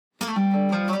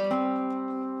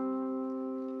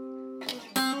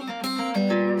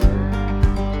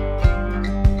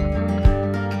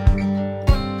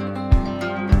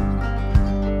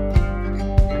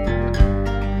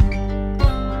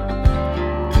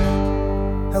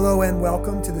Hello and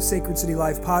welcome to the Sacred City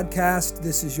Life podcast.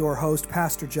 This is your host,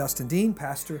 Pastor Justin Dean,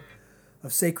 pastor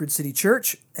of Sacred City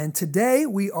Church. And today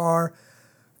we are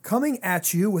coming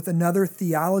at you with another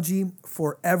Theology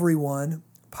for Everyone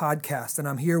podcast. And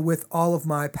I'm here with all of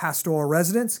my pastoral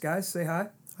residents. Guys, say hi.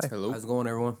 Hi. Hello. How's it going,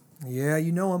 everyone? Yeah,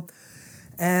 you know them.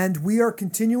 And we are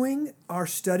continuing our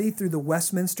study through the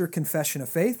Westminster Confession of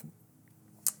Faith.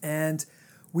 And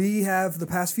we have, the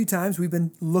past few times, we've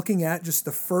been looking at just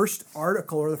the first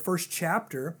article or the first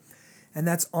chapter, and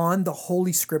that's on the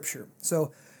Holy Scripture.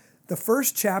 So the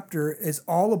first chapter is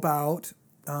all about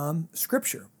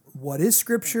Scripture. What is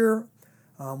Scripture?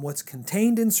 What's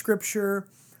contained in Scripture?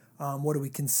 What do we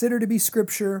consider to be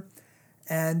Scripture?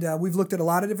 And we've looked at a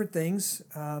lot of different things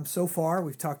so far.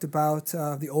 We've talked about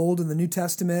the Old and the New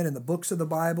Testament and the books of the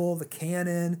Bible, the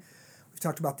canon. We've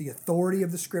talked about the authority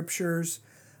of the Scriptures.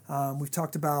 We've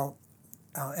talked about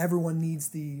everyone needs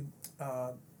the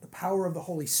power of the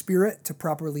Holy Spirit to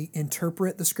properly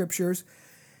interpret the Scriptures.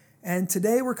 And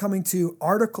today we're coming to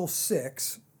Article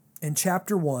 6 in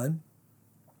Chapter 1.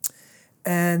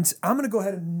 And I'm going to go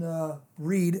ahead and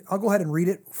I'll go ahead and read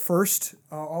it first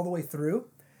all the way through.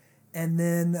 And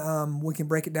then we can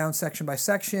break it down section by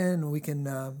section. We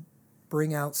can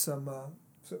bring out some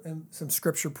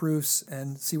Scripture proofs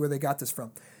and see where they got this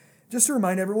from. Just to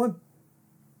remind everyone,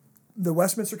 the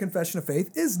Westminster Confession of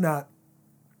Faith is not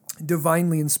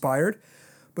divinely inspired,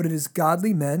 but it is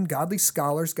godly men, godly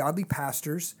scholars, godly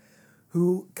pastors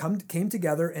who came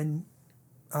together and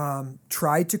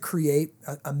tried to create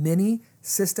a mini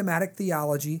systematic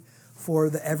theology for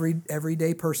the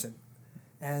everyday person.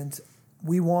 And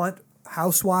we want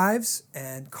housewives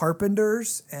and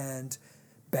carpenters and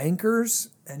bankers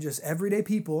and just everyday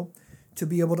people to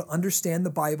be able to understand the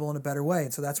Bible in a better way.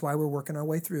 And so that's why we're working our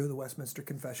way through the Westminster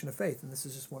Confession of Faith. And this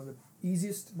is just one of the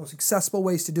easiest, most accessible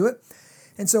ways to do it.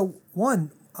 And so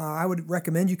I would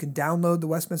recommend you can download the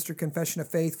Westminster Confession of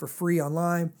Faith for free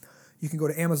online. You can go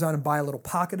to Amazon and buy a little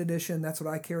pocket edition. That's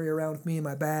what I carry around with me in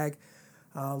my bag,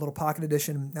 a little pocket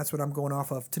edition. That's what I'm going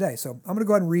off of today. So I'm going to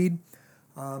go ahead and read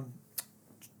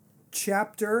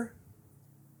chapter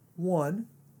 1,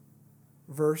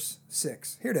 verse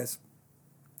 6. Here it is.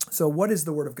 So what is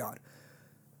the Word of God?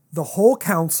 The whole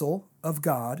counsel of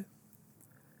God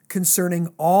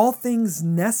concerning all things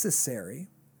necessary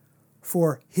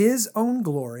for His own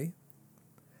glory,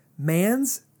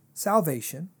 man's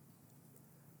salvation,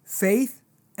 faith,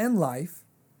 and life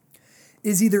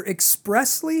is either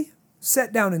expressly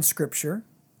set down in Scripture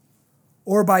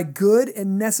or by good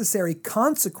and necessary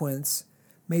consequence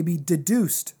may be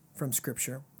deduced from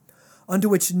Scripture, unto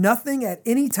which nothing at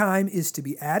any time is to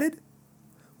be added,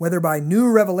 whether by new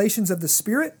revelations of the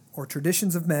Spirit or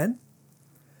traditions of men.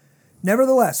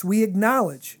 Nevertheless, we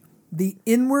acknowledge the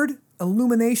inward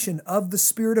illumination of the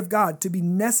Spirit of God to be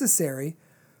necessary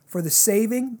for the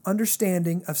saving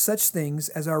understanding of such things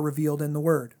as are revealed in the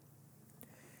Word,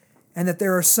 and that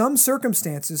there are some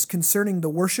circumstances concerning the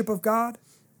worship of God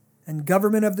and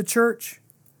government of the church,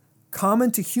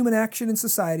 common to human action in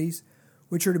societies,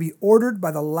 which are to be ordered by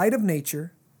the light of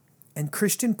nature and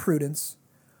Christian prudence,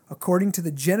 according to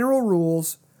the general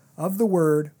rules of the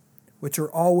Word, which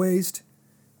are always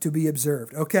to be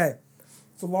observed. Okay,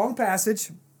 it's a long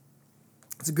passage.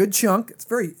 It's a good chunk. It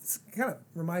kind of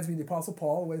reminds me of the Apostle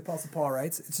Paul, the way the Apostle Paul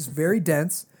writes. It's just very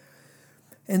dense.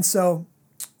 And so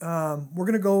we're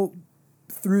going to go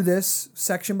through this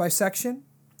section by section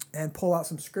and pull out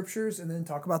some scriptures and then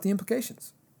talk about the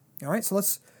implications. All right, so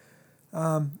let's,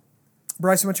 Bryce,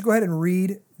 why don't you go ahead and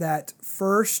read that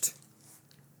first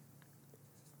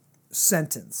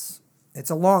sentence. It's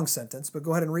a long sentence, but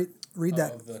go ahead and read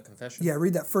that. Of the confession? Yeah,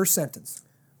 read that first sentence.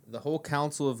 The whole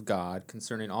counsel of God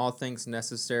concerning all things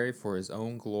necessary for His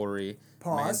own glory.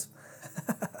 Pause.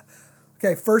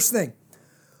 Okay, first thing.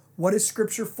 What is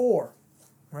Scripture for?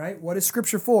 Right? What is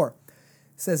Scripture for?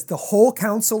 It says the whole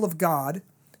counsel of God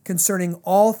concerning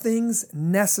all things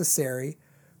necessary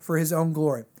for His own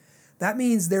glory. That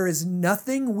means there is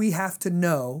nothing we have to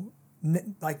know,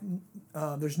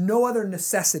 there's no other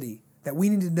necessity that we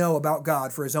need to know about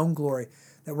God for His own glory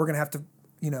that we're going to have to,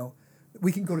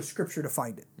 we can go to Scripture to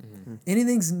find it. Mm-hmm.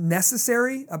 Anything's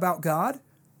necessary about God,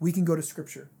 we can go to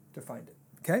Scripture to find it.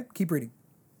 Okay? Keep reading.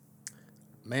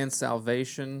 Man's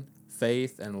salvation,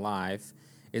 faith, and life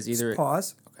is either... Just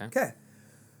pause. Okay.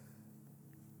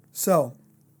 So,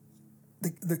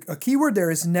 a key word there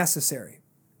is necessary.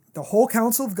 The whole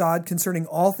counsel of God concerning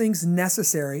all things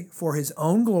necessary for His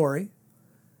own glory,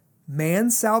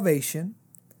 man's salvation,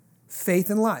 faith,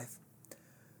 and life.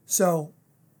 So,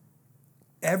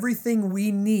 everything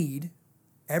we need,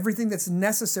 everything that's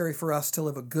necessary for us to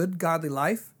live a good, godly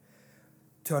life,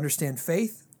 to understand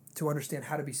faith, to understand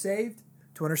how to be saved,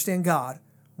 to understand God,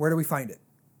 where do we find it?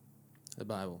 The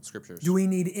Bible, Scriptures. Do we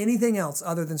need anything else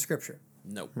other than Scripture?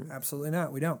 Nope. Absolutely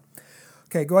not. We don't.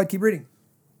 Okay, go ahead, keep reading.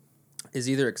 Is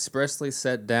either expressly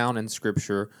set down in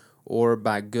Scripture or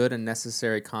by good and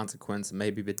necessary consequence may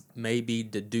be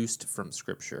deduced from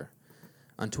Scripture,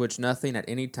 unto which nothing at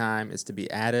any time is to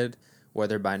be added,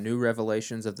 whether by new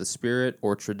revelations of the Spirit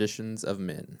or traditions of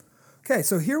men. Okay,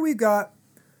 so here we've got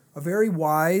a very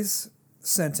wise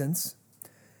sentence,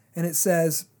 and it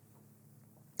says,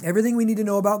 everything we need to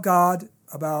know about God,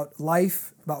 about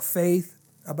life, about faith,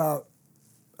 about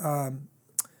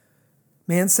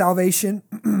man's salvation,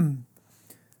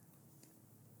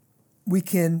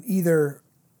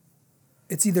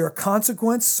 it's either a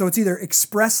consequence, so it's either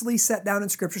expressly set down in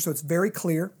Scripture, so it's very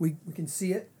clear, we can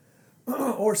see it,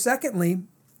 or secondly,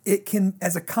 it can,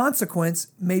 as a consequence,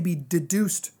 may be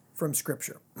deduced from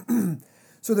Scripture.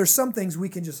 So there's some things we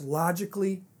can just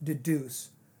logically deduce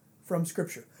from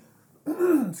Scripture.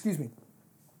 Excuse me.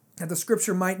 And the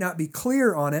Scripture might not be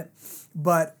clear on it,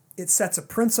 but it sets a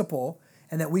principle,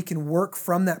 and that we can work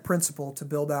from that principle to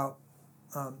build out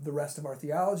the rest of our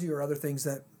theology or other things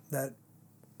that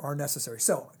are necessary.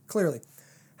 So, clearly,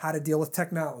 how to deal with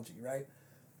technology, right?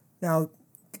 Now,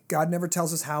 God never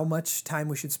tells us how much time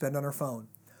we should spend on our phone,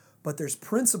 but there's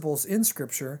principles in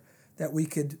Scripture that we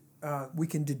can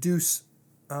deduce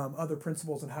other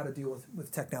principles on how to deal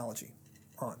with technology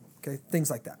on, okay? Things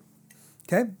like that,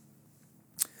 okay?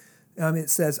 It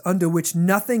says, unto which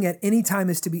nothing at any time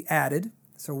is to be added.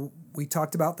 So we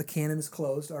talked about the canon is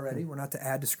closed already. We're not to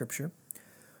add to Scripture.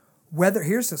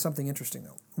 Here's something interesting,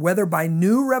 though. Whether by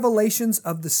new revelations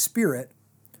of the Spirit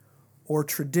or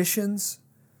traditions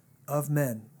of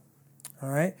men. All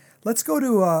right? Let's go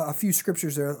to a few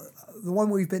scriptures there. The one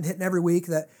we've been hitting every week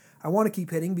that I want to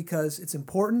keep hitting because it's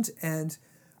important and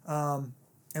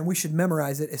we should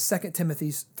memorize it is 2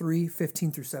 Timothy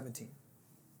 3:15 through 17.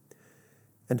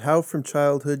 And how from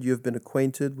childhood you have been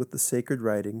acquainted with the sacred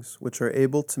writings, which are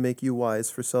able to make you wise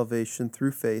for salvation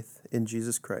through faith in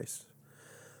Jesus Christ.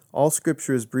 All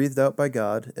Scripture is breathed out by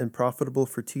God and profitable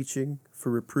for teaching,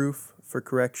 for reproof, for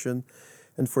correction,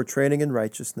 and for training in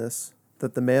righteousness,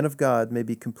 that the man of God may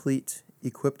be complete,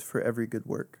 equipped for every good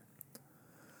work.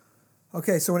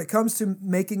 Okay, so when it comes to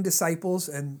making disciples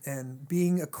and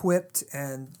being equipped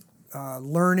and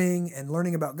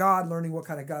learning about God, learning what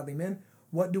kind of godly men,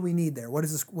 what do we need there? What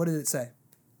did it say?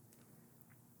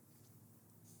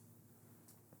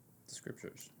 The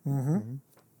Scriptures. Mm-hmm.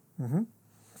 Mm-hmm.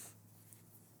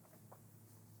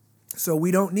 So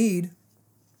we don't need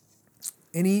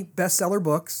any bestseller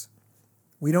books.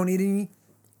 We don't need any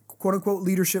quote-unquote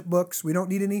leadership books. We don't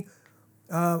need any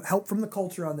help from the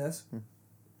culture on this.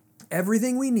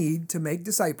 Everything we need to make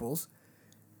disciples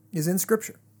is in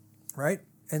Scripture, right?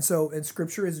 And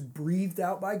Scripture is breathed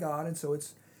out by God, and so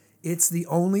it's the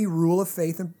only rule of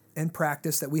faith and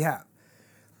practice that we have.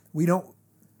 We don't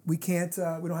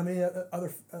have any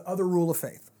other rule of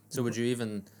faith. So would you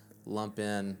even lump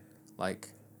in like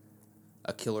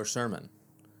a killer sermon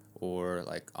or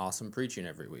like awesome preaching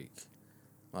every week?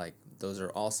 Like those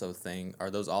are also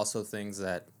those also things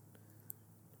that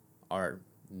are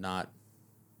not,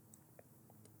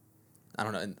 I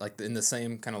don't know, like in the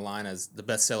same kind of line as the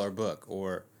bestseller book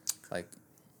or like?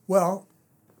 Well,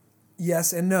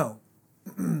 yes and no.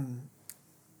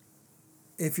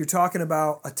 If you're talking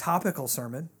about a topical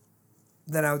sermon,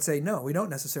 then I would say no, we don't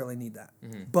necessarily need that.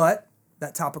 Mm-hmm. But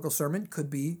that topical sermon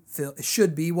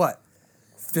should be what?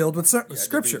 Filled with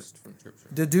Scripture.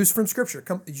 Deduced from Scripture.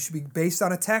 You should be based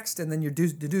on a text, and then you're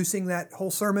deducing that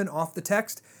whole sermon off the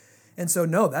text. And so,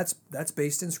 no, that's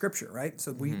based in Scripture, right?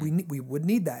 So we would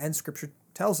need that, and Scripture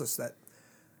tells us that.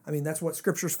 I mean, that's what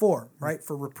Scripture's for, right?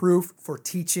 For reproof, for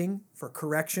teaching, for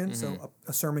correction. Mm-hmm. So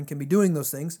a sermon can be doing those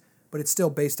things, but it's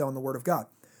still based on the Word of God.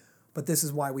 But this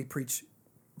is why we preach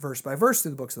verse by verse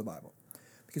through the books of the Bible,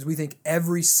 because we think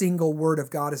every single word of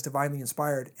God is divinely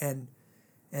inspired and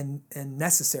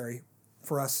necessary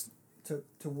for us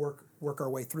to work our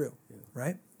way through,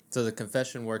 right? So the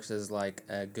confession works as like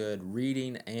a good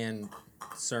reading and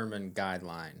sermon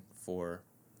guideline for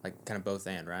like kind of both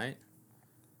and, right?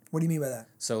 What do you mean by that?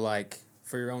 So like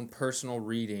for your own personal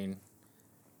reading,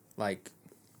 like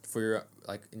for your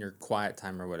like in your quiet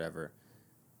time or whatever,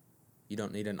 you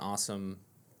don't need an awesome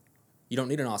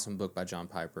book by John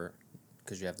Piper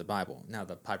because you have the Bible. Now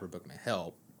the Piper book may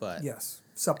help, but yes,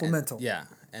 supplemental.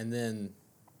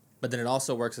 But then it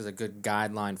also works as a good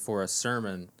guideline for a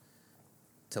sermon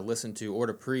to listen to or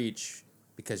to preach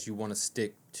because you want to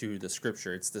stick to the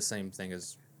Scripture. It's the same thing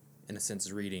as, in a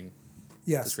sense, reading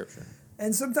the Scripture.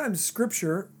 And sometimes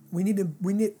Scripture, we need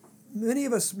many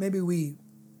of us, maybe we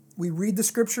read the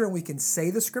scripture and we can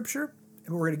say the scripture,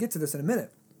 and we're going to get to this in a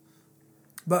minute.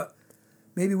 But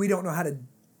maybe we don't know how to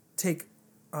take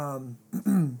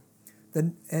and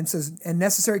says and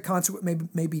necessary consequence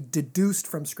may be deduced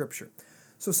from scripture.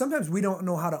 So sometimes we don't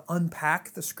know how to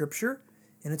unpack the scripture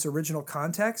in its original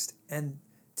context and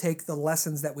take the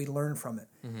lessons that we learn from it.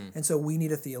 And so we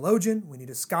need a theologian, we need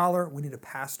a scholar, we need a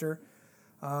pastor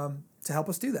to help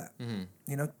us do that.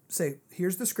 You know, say,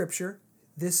 here's the scripture.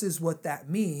 This is what that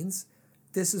means.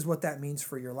 This is what that means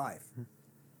for your life.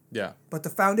 Yeah. But the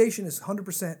foundation is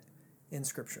 100% in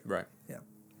scripture. Right. Yeah.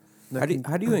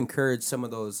 How do you encourage some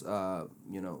of those,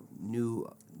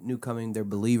 new coming, they're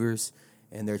believers,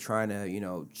 and they're trying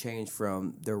to, change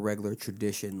from their regular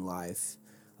tradition life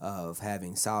of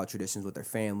having solid traditions with their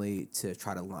family to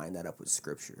try to line that up with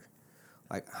scripture?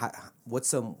 Like, what's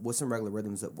some regular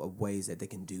rhythms of ways that they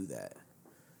can do that?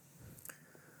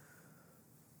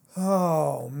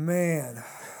 Oh, man.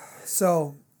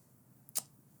 So,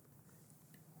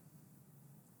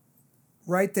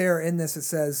 right there in this, it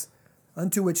says,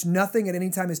 unto which nothing at any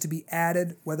time is to be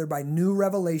added, whether by new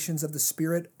revelations of the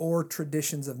Spirit or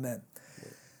traditions of men.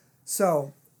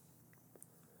 So,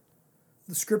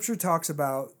 the scripture talks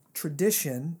about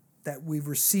tradition that we've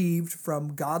received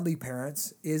from godly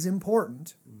parents is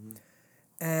important,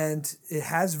 and it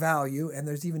has value, and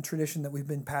there's even tradition that we've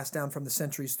been passed down from the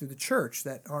centuries through the church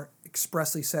that aren't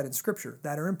expressly said in scripture,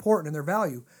 that are important and they're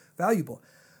valuable.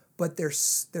 But they're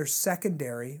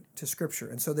secondary to scripture,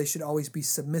 and so they should always be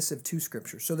submissive to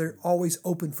scripture. So they're always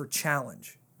open for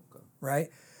challenge, right?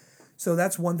 So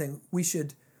that's one thing. We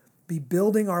should be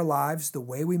building our lives the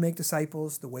way we make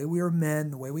disciples, the way we are men,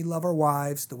 the way we love our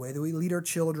wives, the way that we lead our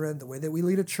children, the way that we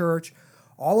lead a church.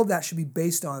 All of that should be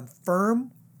based on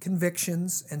firm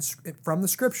convictions and from the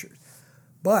scriptures.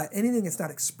 But anything that's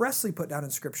not expressly put down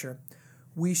in scripture,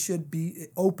 we should be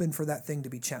open for that thing to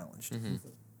be challenged.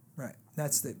 Right.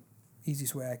 That's the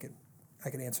easiest way I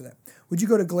can answer that. Would you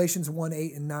go to Galatians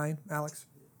 1:8 and 9, Alex?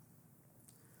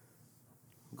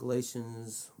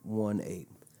 Galatians 1:8.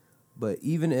 But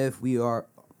even if we are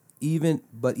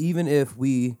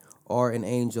an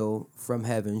angel from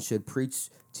heaven should preach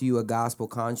to you a gospel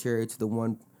contrary to the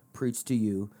one preached to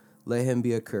you, let him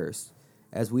be accursed.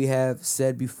 As we have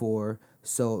said before,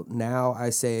 so now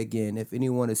I say again, if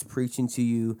anyone is preaching to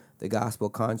you the gospel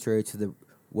contrary to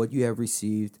what you have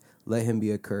received, let him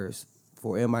be accursed.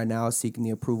 For am I now seeking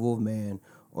the approval of man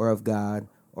or of God,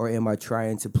 or am I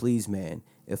trying to please man?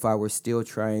 If I were still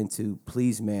trying to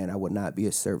please man, I would not be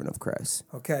a servant of Christ.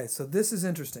 Okay, so this is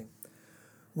interesting.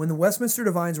 When the Westminster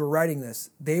Divines were writing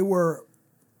this, they were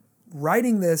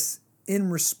writing this in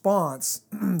response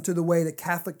to the way the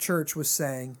Catholic Church was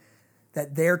saying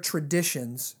that their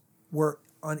traditions were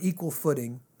on equal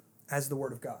footing as the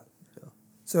Word of God. Yeah.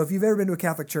 So if you've ever been to a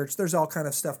Catholic church, there's all kind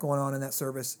of stuff going on in that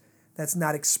service that's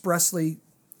not expressly,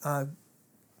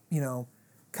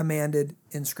 commanded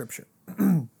in Scripture.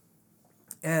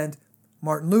 And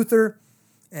Martin Luther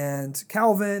and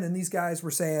Calvin and these guys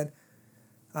were saying,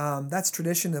 that's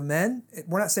tradition of men.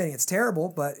 We're not saying it's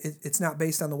terrible, but it's not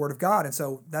based on the Word of God. And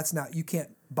so you can't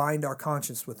bind our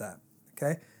conscience with that.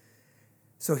 Okay?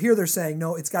 So here they're saying,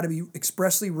 no, it's got to be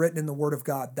expressly written in the Word of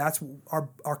God. That's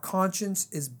our conscience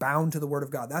is bound to the Word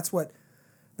of God. That's what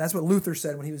Luther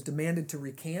said when he was demanded to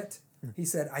recant. He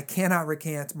said, I cannot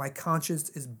recant. My conscience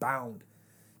is bound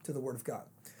to the Word of God.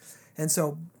 And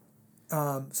so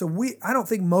I don't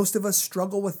think most of us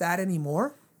struggle with that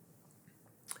anymore.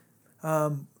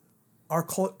 Our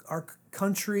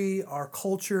country, our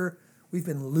culture, we've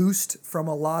been loosed from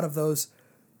a lot of those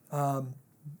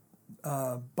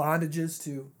bondages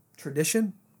to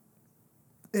tradition,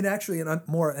 in actually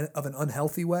more of an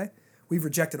unhealthy way. We've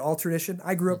rejected all tradition.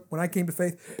 I grew up, when I came to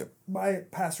faith, my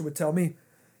pastor would tell me,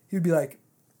 he'd be like,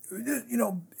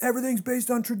 everything's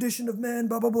based on tradition of men,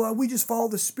 blah, blah, blah. We just follow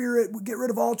the Spirit. We get rid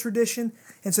of all tradition.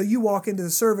 And so you walk into the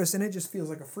service and it just feels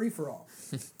like a free-for-all.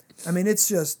 I mean, it's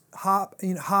just hot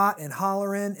and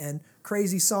hollering and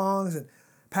crazy songs, and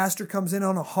pastor comes in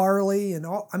on a Harley and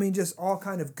just all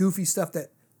kind of goofy stuff that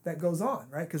goes on,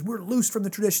 right? Because we're loose from the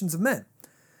traditions of men.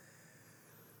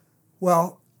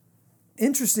 Well,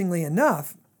 interestingly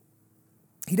enough,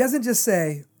 he doesn't just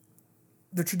say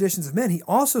the traditions of men. He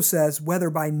also says whether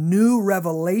by new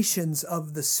revelations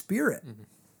of the Spirit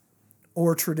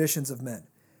or traditions of men.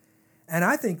 And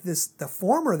I think the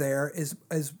former there is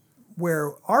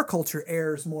where our culture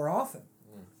errs more often.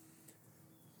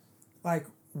 Like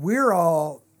we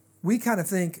kind of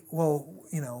think, well,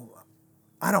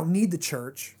 I don't need the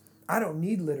church. I don't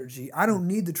need liturgy. I don't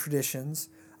need the traditions.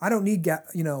 I don't need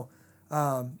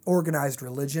organized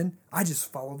religion. I just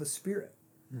follow the Spirit.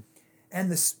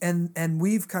 and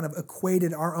we've kind of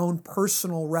equated our own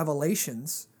personal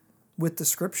revelations with the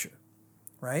Scripture,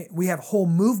 right? We have whole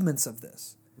movements of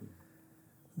this.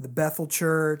 The Bethel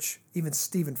Church, even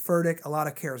Stephen Furtick, a lot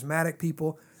of charismatic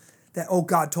people that, oh,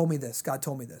 God told me this, God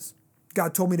told me this.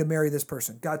 God told me to marry this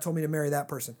person. God told me to marry that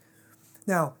person.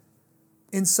 Now,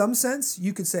 in some sense,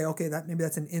 you could say, okay, that maybe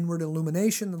that's an inward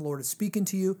illumination. The Lord is speaking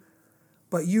to you,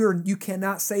 but you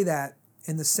cannot say that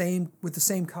with the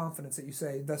same confidence that you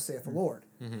say, "Thus saith the Lord."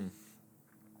 Mm-hmm.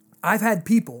 I've had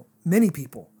many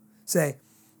people, say,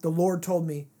 "The Lord told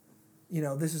me,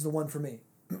 this is the one for me,"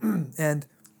 and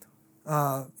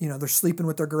they're sleeping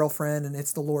with their girlfriend, and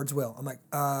it's the Lord's will. I'm like,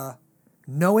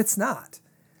 no, it's not.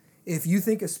 If you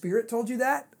think a spirit told you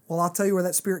that, well, I'll tell you where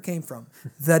that spirit came from.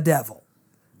 The devil.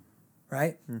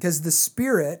 Right? Because the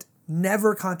Spirit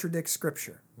never contradicts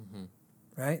Scripture. Mm-hmm.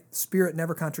 Right? Spirit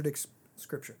never contradicts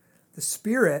Scripture. The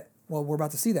Spirit, well, we're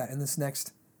about to see that in this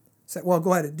next set. Well,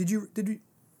 go ahead. Did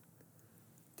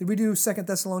we do 2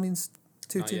 Thessalonians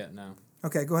 2? Not yet, no.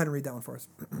 Okay, go ahead and read that one for us.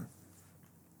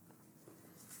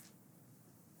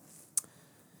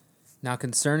 Now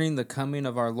concerning the coming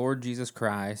of our Lord Jesus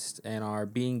Christ and our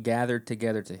being gathered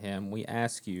together to him, we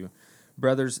ask you,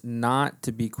 brothers, not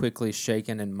to be quickly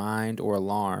shaken in mind or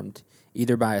alarmed,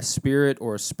 either by a spirit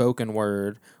or a spoken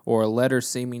word, or a letter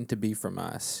seeming to be from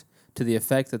us, to the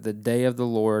effect that the day of the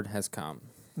Lord has come.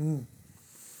 Mm.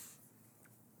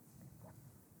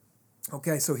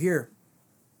 Okay, so here,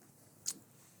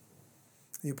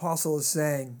 the apostle is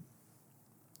saying,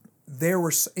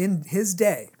 in his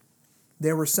day,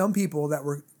 there were some people that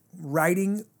were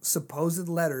writing supposed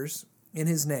letters in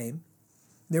his name.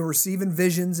 They were receiving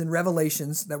visions and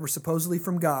revelations that were supposedly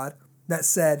from God that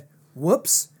said,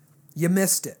 whoops, you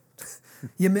missed it.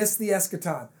 You missed the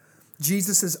eschaton.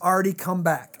 Jesus has already come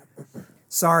back.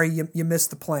 Sorry, you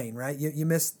missed the plane, right? You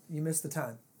missed the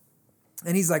time.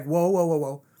 And he's like,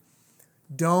 whoa.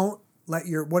 Don't let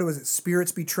your,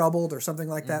 spirits be troubled or something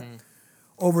like that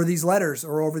over these letters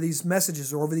or over these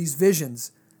messages or over these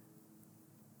visions.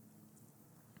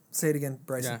 Say it again,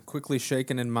 Bryson. Yeah, quickly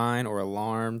shaken in mind or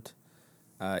alarmed,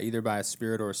 either by a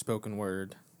spirit or a spoken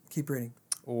word. Keep reading.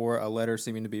 Or a letter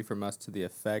seeming to be from us to the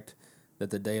effect that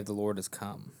the day of the Lord has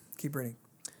come. Keep reading.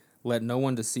 Let no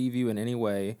one deceive you in any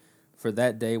way, for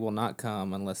that day will not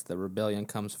come unless the rebellion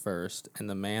comes first, and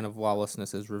the man of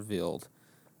lawlessness is revealed,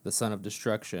 the son of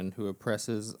destruction, who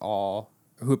oppresses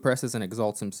and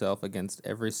exalts himself against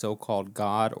every so-called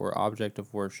God or object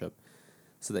of worship,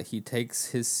 so that he takes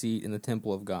his seat in the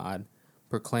temple of God,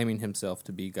 proclaiming himself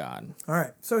to be God. All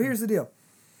right, so here's the deal.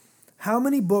 How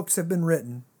many books have been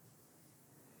written?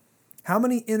 How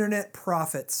many internet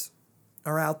prophets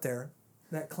are out there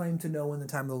that claim to know when the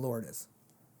time of the Lord is?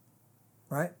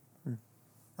 Right?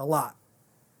 A lot.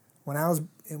 When I was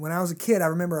a kid, I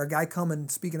remember a guy coming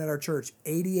speaking at our church,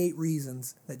 88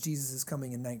 reasons that Jesus is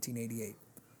coming in 1988.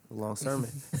 A long sermon.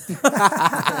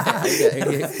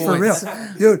 88 points. For real.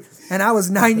 Dude, and I was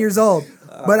 9 years old.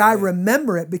 But I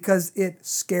remember it because it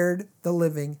scared the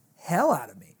living hell out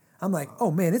of me. I'm like, oh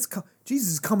man, Jesus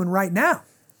is coming right now.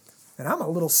 And I'm a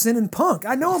little sinning punk.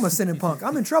 I know I'm a sinning punk.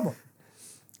 I'm in trouble.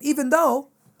 Even though,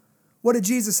 what did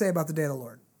Jesus say about the day of the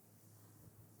Lord?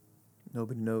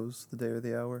 Nobody knows the day or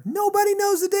the hour. Nobody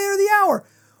knows the day or the hour.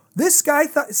 This guy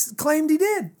claimed he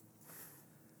did.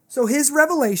 So his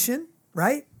revelation,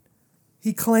 right?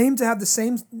 He claimed to have the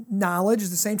same knowledge,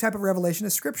 the same type of revelation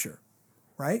as Scripture,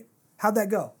 right? How'd that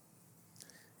go?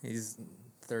 He's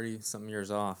 30-some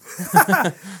years off.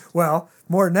 Well,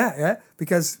 more than that, yeah?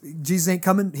 Because Jesus ain't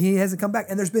coming, he hasn't come back.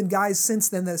 And there's been guys since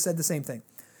then that said the same thing.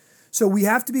 So we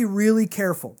have to be really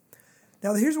careful.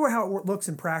 Now, here's how it looks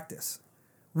in practice.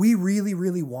 We really,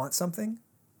 really want something,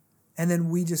 and then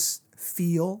we just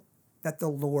feel that the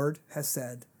Lord has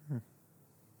said,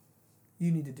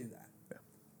 you need to do that.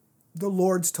 The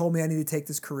Lord's told me I need to take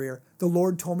this career. The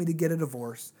Lord told me to get a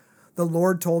divorce. The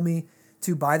Lord told me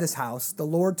to buy this house. The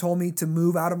Lord told me to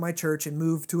move out of my church and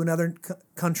move to another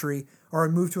country or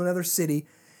move to another city.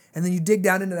 And then you dig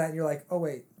down into that and you're like, oh,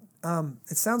 wait,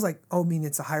 it sounds like,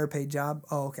 it's a higher paid job.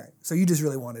 Oh, okay. So you just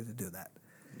really wanted to do that.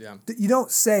 Yeah. You don't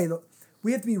say,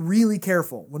 we have to be really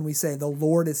careful when we say the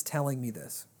Lord is telling me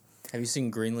this. Have you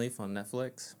seen Greenleaf on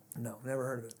Netflix? No, never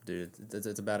heard of it. Dude,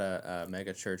 it's about a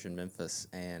mega church in Memphis,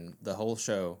 and the whole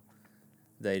show,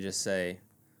 they just say,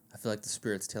 I feel like the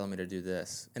Spirit's telling me to do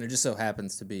this. And it just so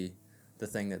happens to be the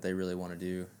thing that they really want to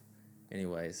do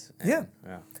anyways. And,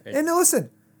 yeah. And now listen,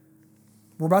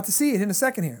 we're about to see it in a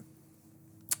second here.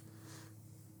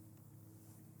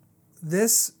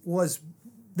 This was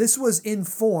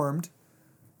informed,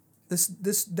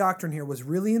 this doctrine here was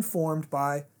really informed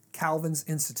by Calvin's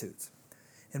Institutes.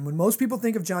 And when most people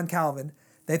think of John Calvin,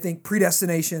 they think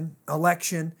predestination,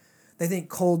 election. They think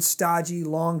cold, stodgy,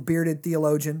 long-bearded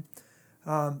theologian.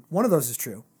 One of those is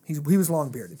true. He was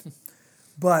long-bearded.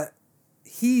 But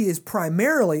he is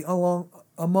primarily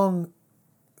among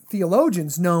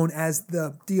theologians known as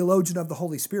the theologian of the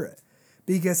Holy Spirit,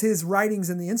 because his writings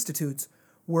in the Institutes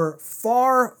were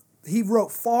he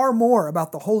wrote far more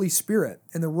about the Holy Spirit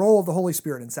and the role of the Holy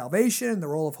Spirit in salvation, the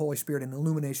role of the Holy Spirit in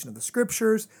illumination of the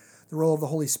Scriptures, the role of the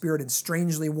Holy Spirit in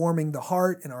strangely warming the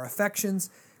heart and our affections,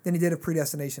 than he did of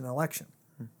predestination and election.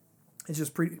 It's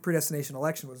just predestination and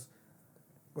election was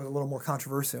a little more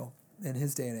controversial in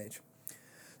his day and age.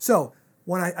 So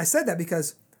when I said that,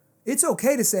 because it's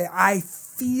okay to say, I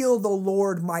feel the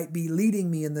Lord might be leading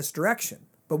me in this direction.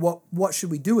 But what should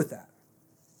we do with that?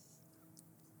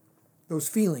 Those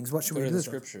feelings, what should we do with the those?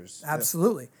 Scriptures.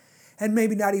 Absolutely. And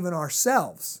maybe not even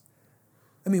ourselves.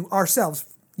 I mean, ourselves,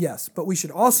 yes. But we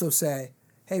should also say,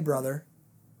 hey, brother,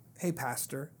 hey,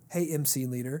 pastor, hey, MC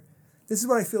leader, this is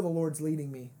what I feel the Lord's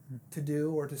leading me to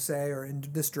do or to say or in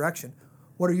this direction.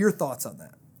 What are your thoughts on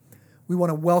that? We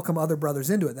want to welcome other brothers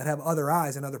into it that have other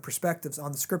eyes and other perspectives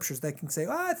on the Scriptures. They can say,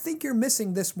 I think you're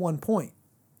missing this one point,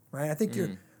 right? I think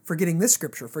you're forgetting this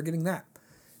Scripture, forgetting that.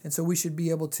 And so we should be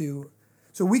able to,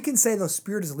 so we can say the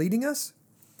Spirit is leading us,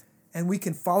 and we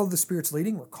can follow the Spirit's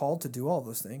leading. We're called to do all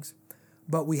those things.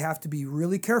 But we have to be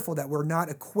really careful that we're not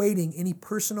equating any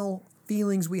personal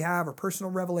feelings we have or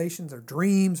personal revelations or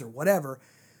dreams or whatever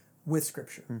with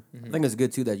Scripture. I think it's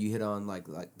good too that you hit on like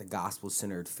the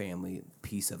gospel-centered family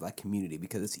piece of like community,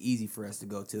 because it's easy for us to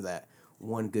go to that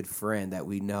one good friend that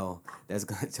we know that's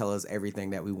going to tell us everything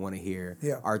that we want to hear,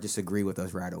 or disagree with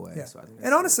us right away. Yeah. So I think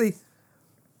and honestly,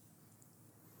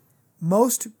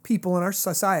 most people in our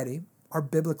society are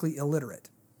biblically illiterate.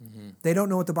 They don't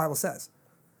know what the Bible says.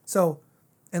 So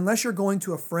unless you're going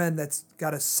to a friend that's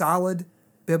got a solid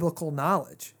biblical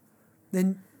knowledge,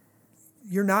 then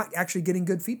you're not actually getting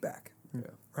good feedback,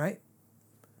 right?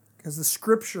 Because the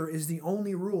Scripture is the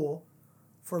only rule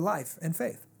for life and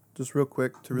faith. Just real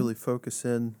quick to really focus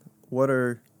in, what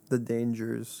are the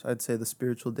dangers, I'd say the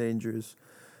spiritual dangers,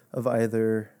 of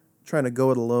either trying to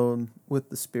go it alone with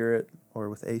the Spirit or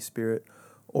with a Spirit,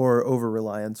 or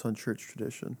over-reliance on church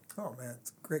tradition? Oh, man,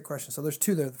 it's a great question. So there's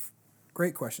two there.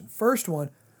 Great question. First one,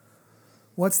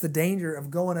 what's the danger of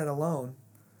going it alone?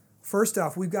 First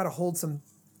off, we've got to hold some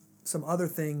other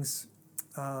things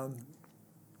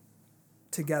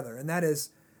together, and that is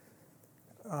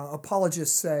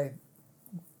apologists say,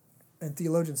 and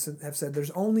theologians have said,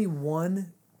 there's only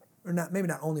one, or not, maybe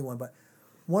not only one, but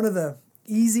one of the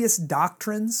easiest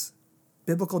doctrines,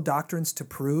 biblical doctrines to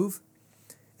prove,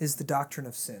 is the doctrine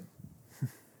of sin.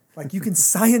 Like, you can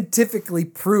scientifically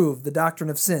prove the doctrine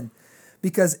of sin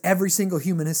because every single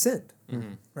human has sinned,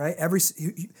 right?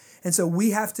 And so we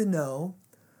have to know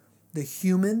the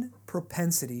human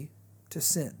propensity to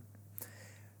sin.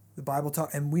 The Bible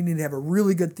and we need to have a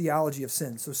really good theology of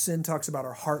sin. So sin talks about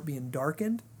our heart being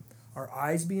darkened, our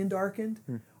eyes being darkened,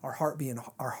 our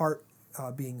heart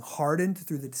being hardened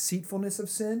through the deceitfulness of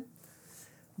sin.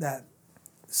 That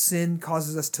sin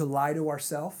causes us to lie to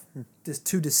ourselves,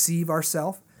 to deceive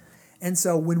ourselves. And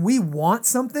so when we want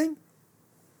something,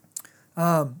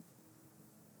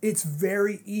 it's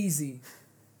very easy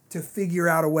to figure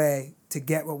out a way to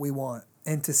get what we want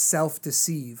and to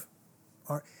self-deceive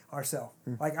ourselves.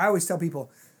 Like I always tell people,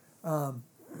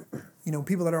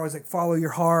 people that are always like, follow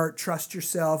your heart, trust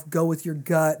yourself, go with your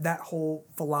gut, that whole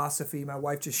philosophy. My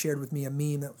wife just shared with me a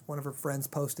meme that one of her friends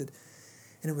posted,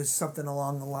 and it was something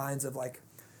along the lines of like,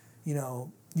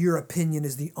 your opinion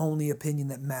is the only opinion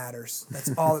that matters.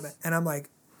 That's all that matters. And I'm like,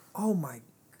 oh my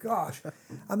gosh.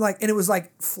 I'm like, and it was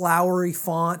like flowery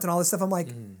font and all this stuff. I'm like,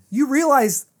 you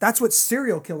realize that's what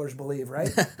serial killers believe, right?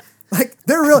 Like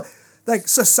they're real, like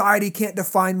society can't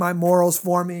define my morals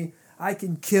for me. I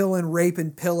can kill and rape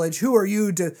and pillage. Who are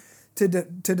you to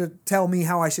tell me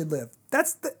how I should live?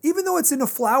 Even though it's in a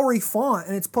flowery font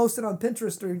and it's posted on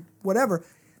Pinterest or whatever,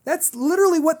 that's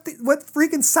literally what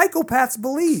freaking psychopaths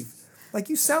believe. Like,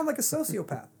 you sound like a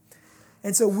sociopath.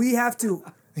 And so we have to,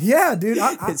 yeah, dude.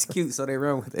 it's cute, so they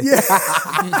run with it. Yeah.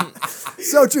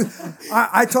 So true.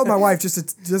 I told my wife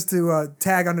just to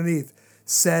tag underneath,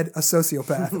 said a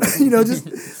sociopath.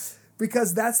 Just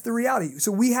because that's the reality.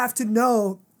 So we have to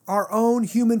know our own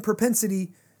human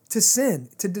propensity to sin,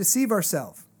 to deceive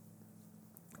ourselves,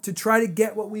 to try to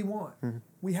get what we want.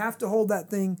 We have to hold that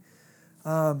thing,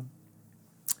 and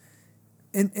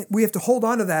we have to hold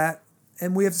on to that,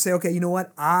 and we have to say, okay, you know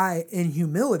what? In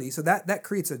humility, so that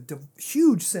creates a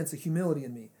huge sense of humility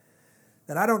in me,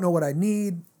 that I don't know what I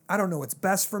need. I don't know what's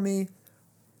best for me.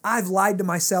 I've lied to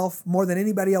myself more than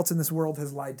anybody else in this world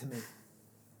has lied to me.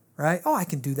 Right? Oh, I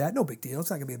can do that. No big deal. It's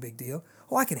not going to be a big deal.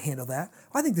 Oh, I can handle that.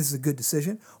 Oh, I think this is a good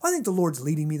decision. Oh, I think the Lord's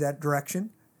leading me that direction.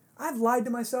 I've lied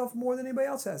to myself more than anybody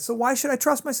else has. So why should I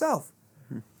trust myself?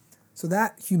 So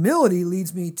that humility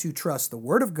leads me to trust the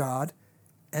Word of God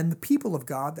and the people of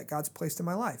God that God's placed in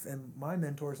my life, and my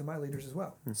mentors and my leaders as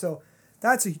well. So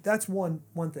that's one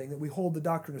thing, that we hold the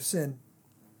doctrine of sin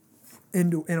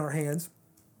in our hands.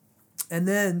 And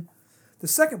then the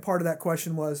second part of that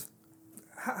question was,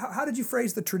 how did you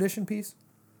phrase the tradition piece?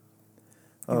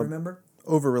 You remember?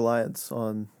 Over-reliance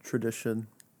on tradition.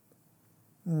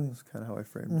 That's kind of how I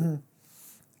framed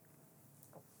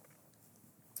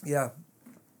it. Yeah.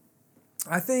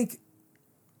 I think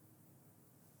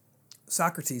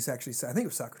Socrates actually said, I think it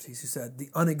was Socrates who said, the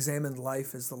unexamined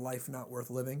life is the life not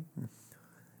worth living.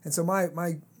 And so my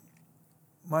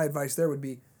advice there would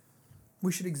be,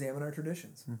 we should examine our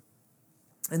traditions.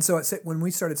 And so when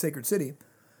we started Sacred City,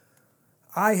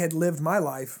 I had lived my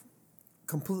life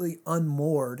completely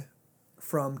unmoored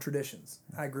from traditions.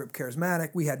 I grew up charismatic.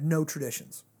 We had no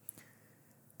traditions.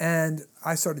 And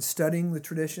I started studying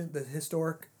the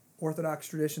historic Orthodox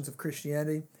traditions of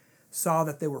Christianity, saw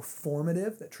that they were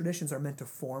formative, that traditions are meant to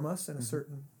form us in a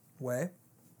certain way.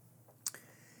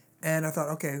 And I thought,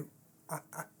 okay,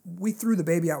 we threw the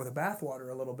baby out with the bathwater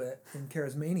a little bit in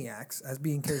charismaniacs, as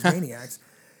being charismaniacs,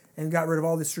 and got rid of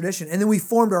all this tradition. And then we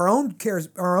formed our own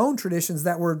traditions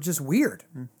that were just weird.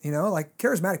 Like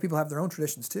charismatic people have their own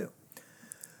traditions too.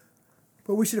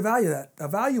 But we should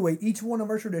evaluate each one of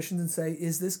our traditions and say,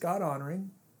 is this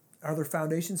God-honoring? Are there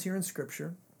foundations here in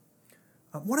Scripture?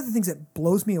 One of the things that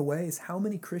blows me away is how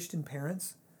many Christian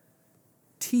parents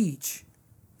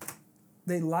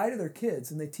they lie to their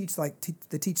kids, and they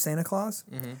teach Santa Claus.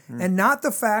 And not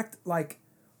the fact like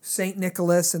St.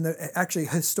 Nicholas and the actually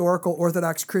historical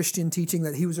Orthodox Christian teaching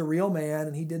that he was a real man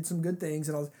and he did some good things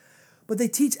and all, but they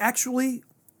teach actually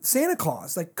Santa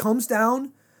Claus, like comes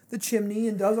down the chimney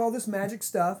and does all this magic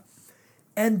stuff.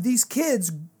 And these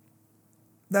kids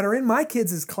that are in my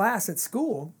kids' class at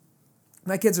school,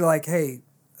 my kids are like, hey,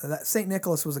 that St.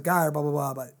 Nicholas was a guy or blah, blah,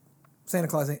 blah, but Santa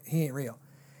Claus, he ain't real.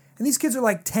 And these kids are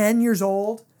like 10 years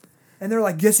old, and they're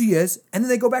like, yes, he is. And then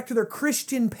they go back to their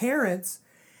Christian parents,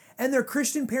 and their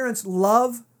Christian parents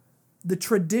love the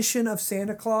tradition of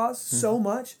Santa Claus so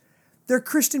much. Their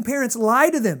Christian parents lie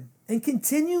to them and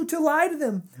continue to lie to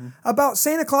them about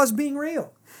Santa Claus being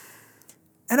real.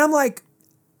 And I'm like,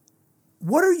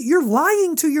 you're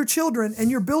lying to your children,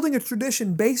 and you're building a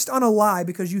tradition based on a lie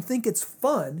because you think it's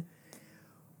fun,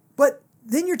 but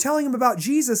then you're telling them about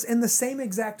Jesus in the same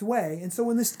exact way. And so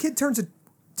when this kid turns a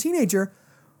teenager,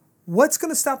 what's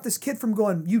going to stop this kid from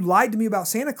going, you lied to me about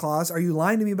Santa Claus, are you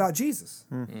lying to me about Jesus?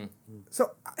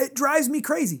 So it drives me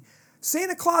crazy.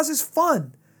 Santa Claus is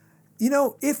fun.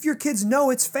 If your kids know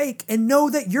it's fake and know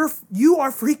that you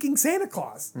are freaking Santa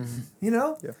Claus,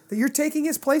 that you're taking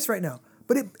his place right now.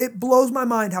 But it blows my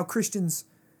mind how Christians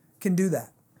can do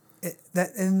that.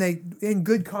 And they, in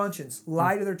good conscience,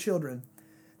 lie to their children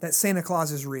that Santa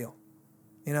Claus is real.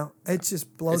 It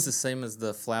just blows. It's the same as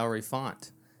the flowery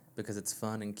font because it's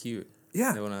fun and cute.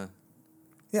 Yeah. They wanna,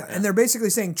 yeah, and they're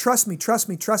basically saying, trust me, trust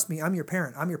me, trust me. I'm your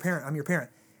parent. I'm your parent. I'm your parent.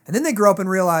 And then they grow up and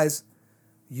realize,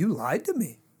 you lied to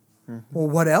me. Well,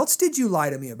 what else did you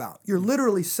lie to me about? You're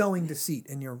literally sowing deceit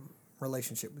in your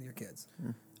relationship with your kids.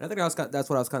 I think that's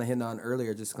what I was kind of hitting on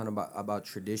earlier, just kind of about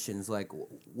traditions. Like,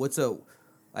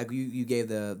 you gave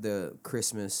the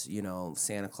Christmas,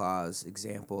 Santa Claus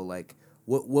example. Like,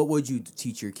 what would you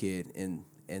teach your kid in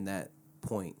that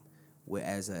point,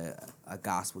 as a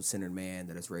gospel-centered man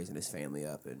that is raising his family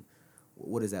up, and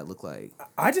what does that look like?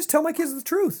 I just tell my kids the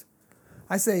truth.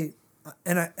 I say,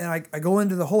 and I go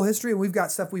into the whole history, and we've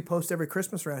got stuff we post every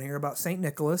Christmas around here about St.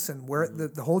 Nicholas and where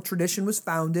the whole tradition was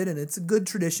founded, and it's a good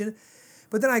tradition.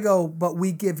 But then I go, but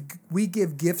we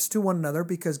give gifts to one another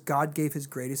because God gave his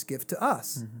greatest gift to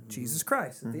us, Jesus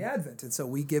Christ, at the Advent. And so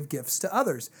we give gifts to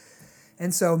others.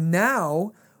 And so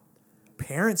now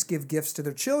parents give gifts to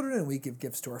their children, and we give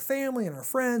gifts to our family and our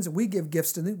friends, and we give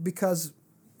gifts to them because,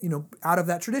 out of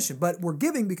that tradition. But we're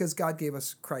giving because God gave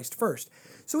us Christ first.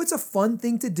 So it's a fun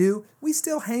thing to do. We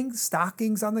still hang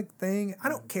stockings on the thing. I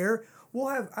don't care.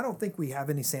 I don't think we have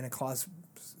any Santa Claus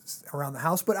around the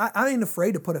house, but I ain't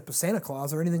afraid to put up a Santa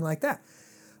Claus or anything like that.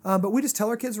 But we just tell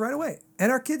our kids right away.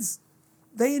 And our kids,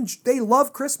 they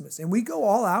love Christmas, and we go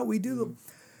all out. We do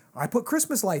I put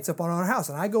Christmas lights up on our house,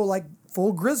 and I go like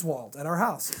full Griswold at our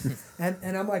house.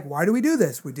 and I'm like, why do we do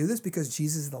this? We do this because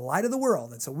Jesus is the light of the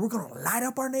world, and so we're going to light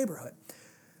up our neighborhood.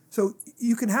 So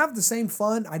you can have the same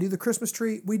fun. I do the Christmas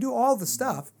tree. We do all the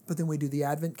stuff, but then we do the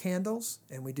Advent candles,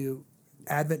 and we do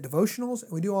Advent devotionals,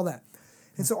 and we do all that.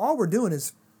 And so all we're doing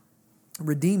is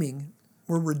redeeming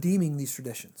these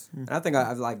traditions. And I think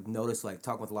I've like noticed, like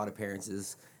talking with a lot of parents,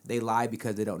 is they lie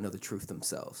because they don't know the truth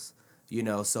themselves. You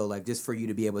know, so like just for you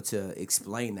to be able to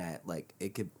explain that, like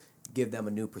it could give them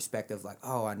a new perspective. Like,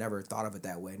 oh, I never thought of it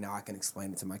that way. Now I can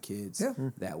explain it to my kids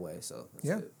that way. So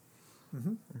that's it.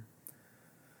 Mm-hmm.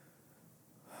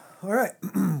 All right.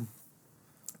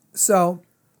 So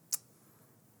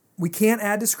we can't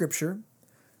add to Scripture,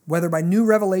 whether by new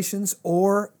revelations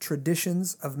or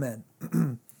traditions of men.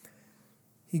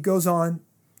 He goes on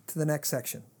to the next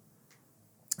section.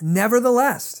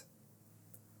 Nevertheless,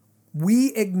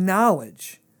 we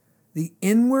acknowledge the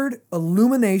inward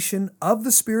illumination of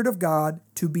the Spirit of God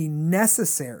to be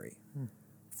necessary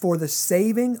for the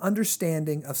saving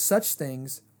understanding of such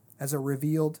things as are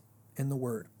revealed in the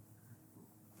Word.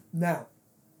 Now,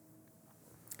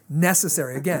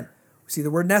 necessary again. We see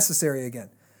the word necessary again.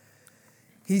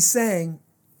 He's saying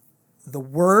the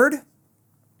Word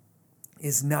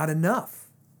is not enough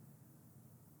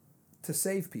to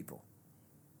save people.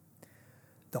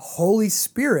 The Holy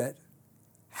Spirit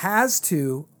has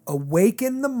to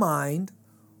awaken the mind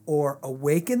or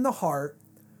awaken the heart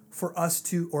for us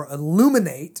to, or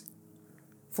illuminate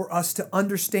for us to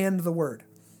understand the Word.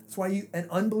 That's why an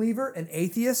unbeliever, an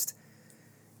atheist,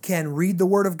 can read the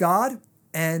Word of God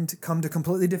and come to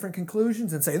completely different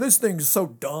conclusions and say, this thing is so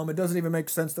dumb, it doesn't even make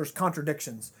sense, there's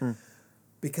contradictions.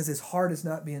 Because his heart is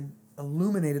not being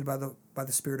illuminated by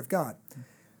the Spirit of God.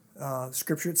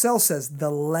 Scripture itself says, the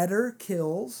letter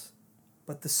kills,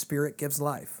 but the Spirit gives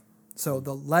life. So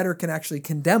the letter can actually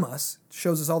condemn us,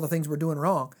 shows us all the things we're doing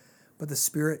wrong, but the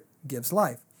Spirit gives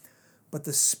life. But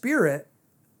the Spirit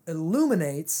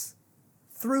illuminates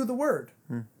through the Word.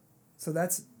 So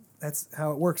that's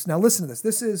how it works. Now listen to this.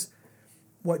 This is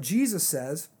what Jesus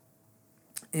says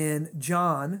in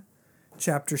John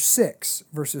chapter 6,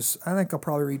 verses, I think I'll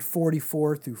probably read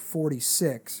 44 through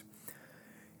 46.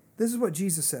 This is what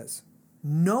Jesus says.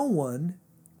 No one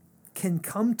can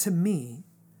come to me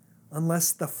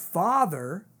unless the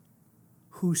Father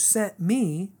who sent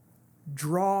me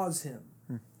draws him.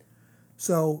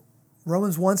 So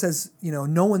Romans 1 says,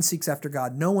 no one seeks after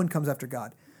God. No one comes after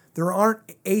God. There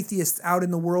aren't atheists out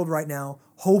in the world right now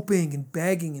hoping and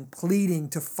begging and pleading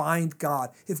to find God.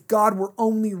 If God were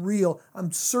only real,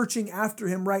 I'm searching after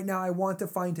him right now. I want to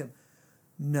find him.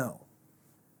 No.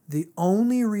 The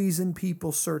only reason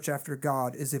people search after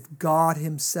God is if God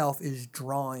himself is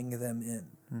drawing them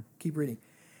in. Keep reading.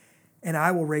 And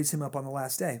I will raise him up on the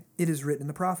last day. It is written in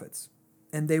the prophets.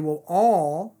 And they will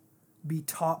all be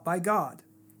taught by God.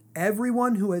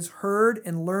 Everyone who has heard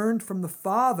and learned from the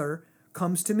Father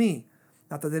comes to me.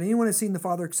 Not that anyone has seen the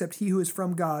Father except he who is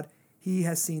from God. He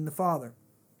has seen the Father.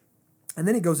 And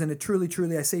then he goes into, truly,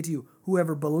 truly, I say to you,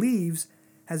 whoever believes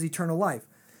has eternal life.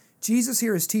 Jesus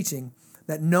here is teaching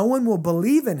that no one will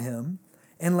believe in him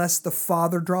unless the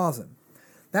Father draws him.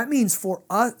 That means for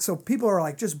us, so people are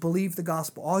like, just believe the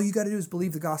gospel. All you got to do is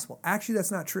believe the gospel. Actually,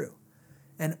 that's not true.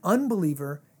 An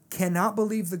unbeliever cannot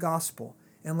believe the gospel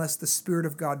unless the Spirit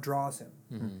of God draws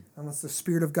him, unless the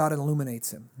Spirit of God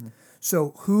illuminates him.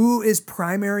 So who is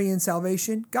primary in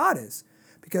salvation? God is.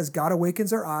 Because God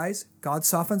awakens our eyes, God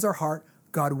softens our heart,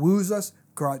 God woos us,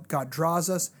 God draws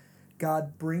us,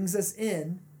 God brings us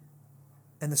in,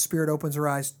 and the Spirit opens our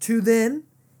eyes to then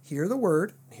hear the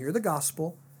word, hear the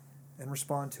gospel, and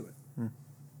respond to it.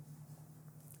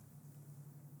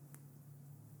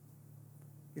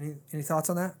 Any thoughts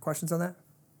on that? Questions on that?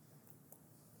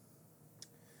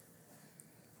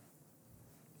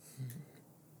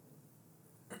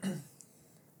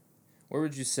 Where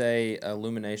would you say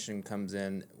illumination comes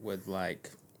in with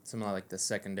like some of like the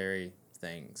secondary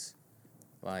things,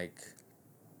 like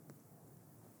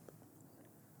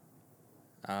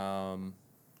I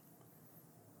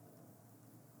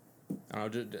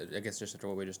don't know, I guess just after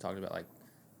what we just talked about, like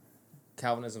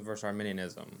Calvinism versus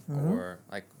Arminianism, or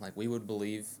like we would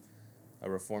believe a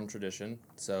Reformed tradition.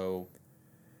 So,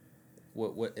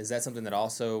 what is that something that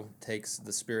also takes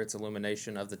the Spirit's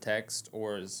illumination of the text,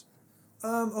 or is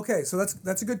Okay, so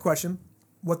that's a good question.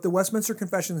 What the Westminster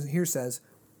Confession here says,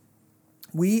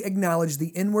 we acknowledge the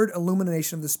inward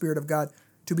illumination of the Spirit of God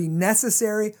to be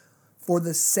necessary for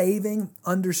the saving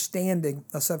understanding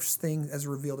of such things as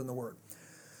revealed in the Word.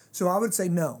 So I would say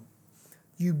no.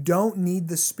 You don't need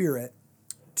the Spirit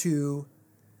to...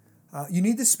 you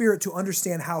need the Spirit to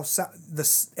understand how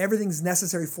everything's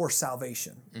necessary for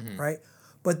salvation, right?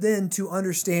 But then to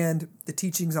understand the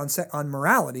teachings on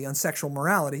morality, on sexual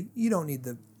morality, you don't need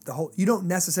you don't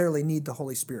necessarily need the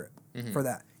Holy Spirit for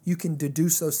that. You can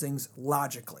deduce those things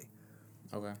logically.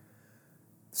 okay?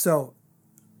 So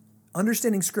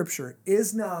understanding Scripture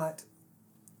is not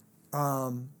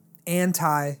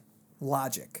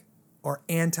anti-logic or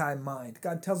anti-mind.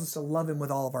 God tells us to love him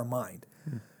with all of our mind.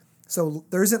 So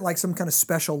there isn't like some kind of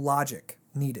special logic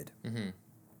needed.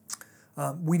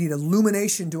 We need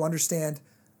illumination to understand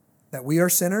that we are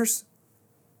sinners,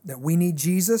 that we need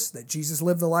Jesus, that Jesus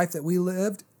lived the life that we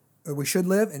lived, or we should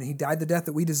live, and he died the death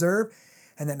that we deserve,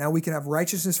 and that now we can have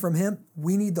righteousness from him.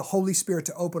 We need the Holy Spirit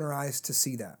to open our eyes to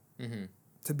see that,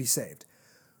 to be saved.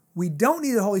 We don't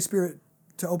need the Holy Spirit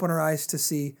to open our eyes to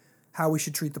see how we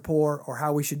should treat the poor or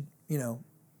how we should,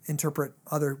 interpret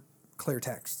other clear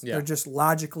texts. Yeah. They're just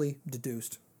logically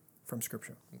deduced from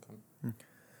Scripture.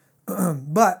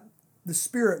 But the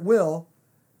Spirit will,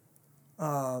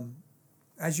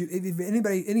 if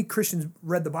any Christians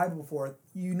read the Bible before,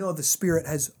 the Spirit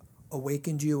has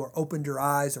awakened you or opened your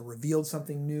eyes or revealed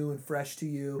something new and fresh to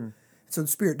you. So the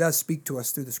Spirit does speak to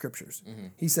us through the Scriptures.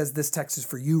 He says this text is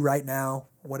for you right now,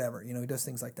 whatever. He does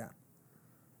things like that.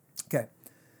 Okay.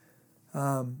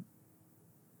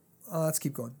 Let's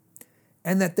keep going.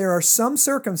 And that there are some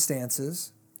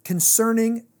circumstances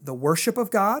concerning the worship of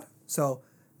God, so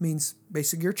means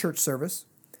basically your church service,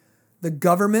 the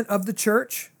government of the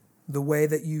church, the way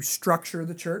that you structure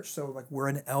the church, so like we're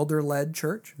an elder-led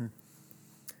church,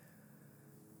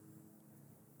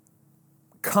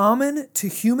 common to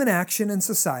human action and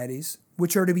societies,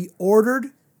 which are to be ordered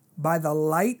by the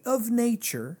light of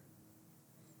nature.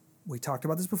 We talked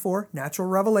about this before, natural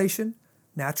revelation,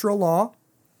 natural law,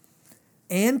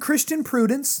 and Christian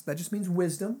prudence, that just means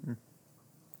wisdom,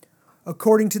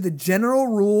 according to the general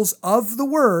rules of the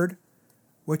word,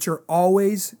 which are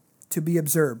always to be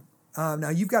observed. Now,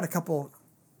 you've got a couple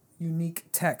unique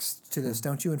texts to this,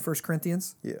 don't you, in 1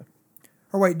 Corinthians? Yeah.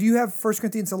 Or wait, do you have 1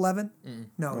 Corinthians 11?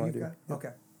 No, No, I you've do. got, Yeah.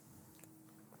 okay.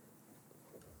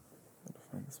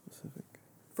 Find the specific.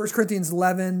 1 Corinthians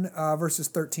 11, verses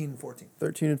 13 and 14.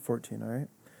 13 and 14, all right?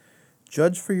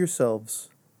 Judge for yourselves.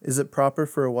 Is it proper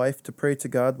for a wife to pray to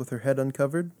God with her head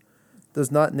uncovered? Does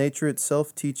not nature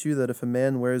itself teach you that if a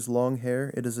man wears long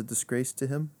hair, it is a disgrace to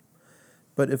him?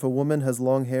 But if a woman has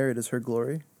long hair, it is her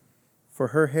glory? For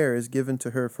her hair is given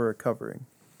to her for a covering.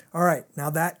 All right,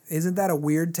 now isn't that a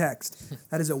weird text?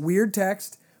 That is a weird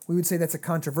text. We would say that's a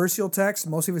controversial text.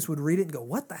 Most of us would read it and go,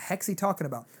 what the heck's he talking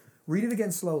about? Read it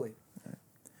again slowly.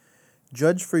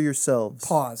 Judge for yourselves.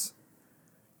 Pause.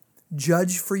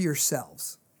 Judge for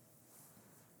yourselves.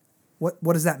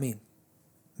 What does that mean?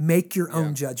 Make your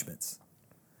own judgments.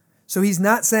 So he's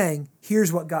not saying,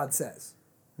 here's what God says,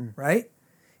 right?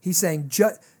 He's saying,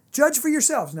 judge for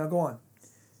yourselves. Now go on.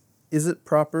 Is it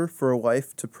proper for a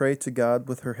wife to pray to God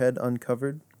with her head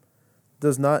uncovered?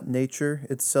 Does not nature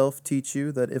itself teach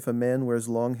you that if a man wears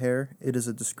long hair, it is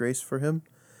a disgrace for him?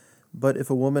 But if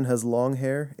a woman has long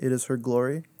hair, it is her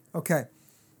glory? Okay,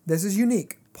 this is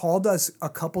unique. Paul does a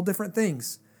couple different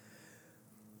things.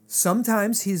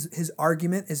 Sometimes his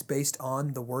argument is based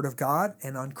on the Word of God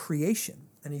and on creation.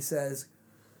 And he says,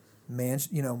 marriage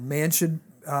is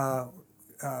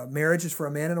for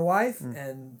a man and a wife,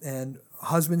 and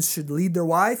husbands should lead their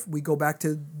wife. We go back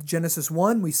to Genesis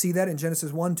 1. We see that in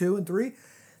Genesis 1, 2, and 3.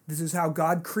 This is how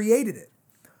God created it.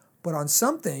 But on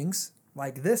some things,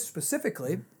 like this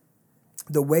specifically,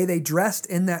 the way they dressed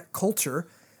in that culture,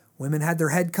 women had their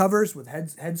head covers with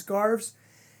headscarves.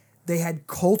 They had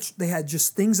culture. They had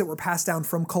just things that were passed down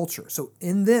from culture. So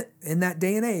in that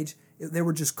day and age, they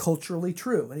were just culturally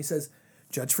true. And he says,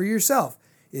 judge for yourself.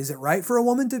 Is it right for a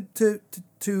woman to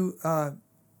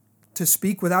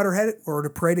speak without her head, or to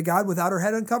pray to God without her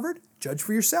head uncovered? Judge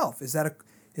for yourself. Is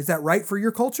that right for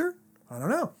your culture? I don't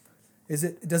know.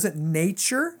 Doesn't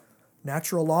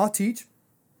natural law teach?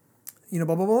 Blah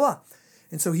blah blah blah.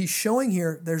 And so he's showing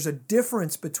here there's a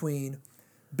difference between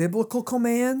biblical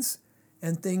commands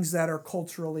and things that are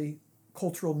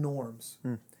cultural norms.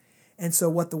 And so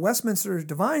what the Westminster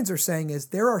Divines are saying is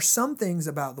there are some things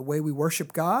about the way we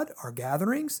worship God, our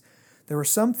gatherings. There are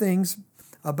some things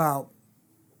about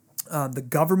the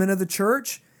government of the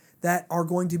church that are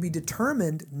going to be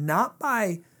determined not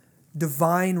by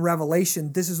divine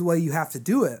revelation, this is the way you have to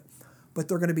do it, but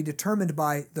they're going to be determined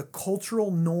by the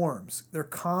cultural norms. They're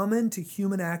common to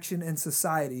human action and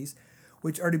societies,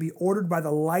 which are to be ordered by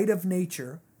the light of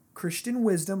nature, Christian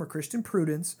wisdom or Christian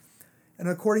prudence, and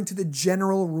according to the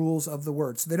general rules of the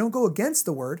word. So they don't go against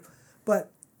the word,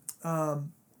 but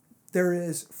there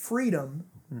is freedom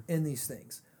in these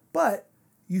things. But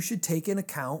you should take in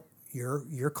account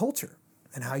your culture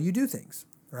and how you do things,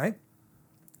 right?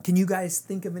 Can you guys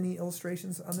think of any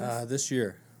illustrations on this? This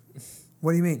year.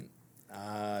 What do you mean?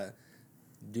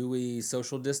 Do we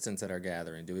social distance at our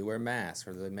gathering? Do we wear masks?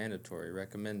 Are they mandatory,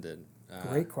 recommended?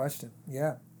 Great question.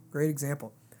 Yeah. Great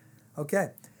example.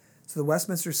 Okay, so the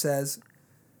Westminster says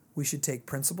we should take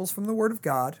principles from the Word of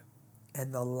God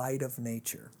and the light of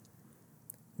nature,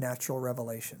 natural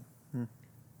revelation.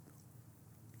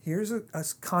 Here's a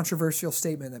controversial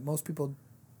statement that most people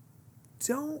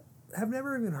have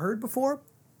never even heard before.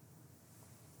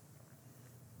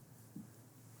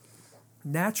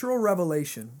 Natural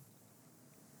revelation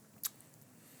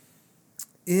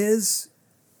is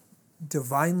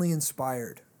divinely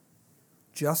inspired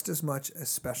just as much as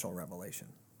special revelation.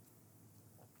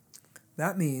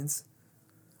 That means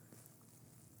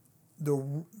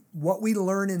what we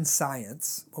learn in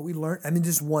science, this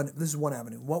is one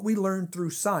avenue. What we learn through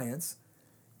science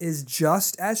is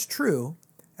just as true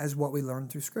as what we learn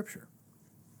through Scripture.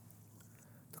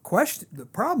 The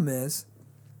problem is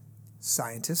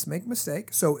scientists make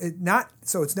mistakes. We're not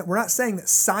saying that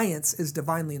science is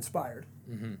divinely inspired,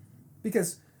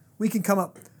 because we can come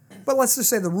up. But let's just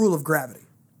say the rule of gravity,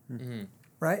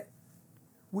 right?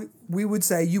 We would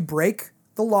say you break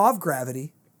the law of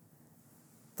gravity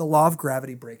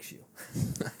breaks you.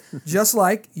 Just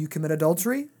like you commit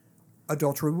adultery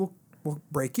will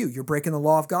break you. You're breaking the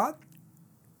law of God,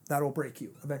 that will break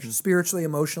you eventually. Spiritually,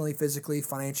 emotionally, physically,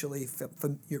 financially,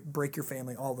 break your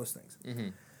family, all those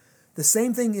things. The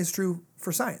same thing is true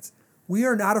for science. We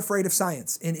are not afraid of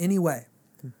science in any way.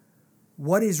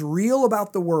 What is real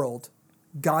about the world,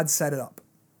 God set it up.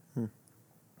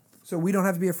 So we don't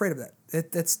have to be afraid of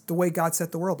that. That's the way God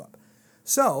set the world up.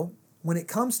 So when it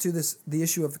comes to the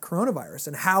issue of the coronavirus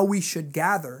and how we should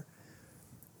gather,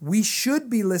 we should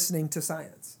be listening to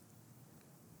science.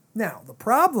 Now, the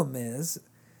problem is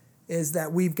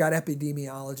that we've got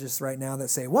epidemiologists right now that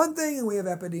say one thing, and we have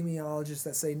epidemiologists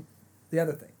that say the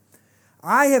other thing.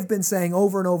 I have been saying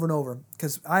over and over and over,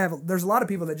 because there's a lot of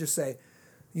people that just say,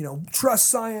 trust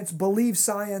science, believe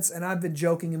science, and I've been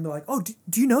joking and be like, oh,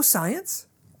 do you know science?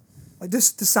 Like,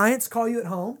 does science call you at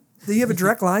home? Do you have a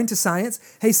direct line to science?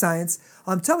 Hey, science,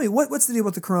 tell me, what's the deal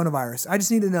with the coronavirus? I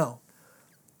just need to know.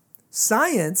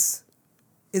 Science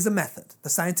is a method, the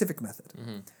scientific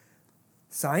method.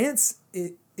 Science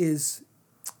is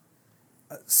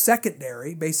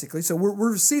secondary, basically. So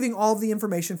we're receiving all of the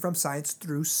information from science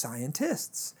through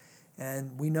scientists.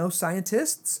 And we know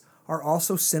scientists are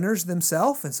also sinners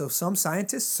themselves. And so some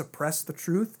scientists suppress the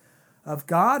truth of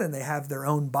God, and they have their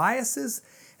own biases.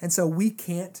 And so we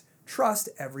can't trust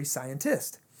every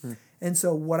scientist. And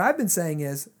so what I've been saying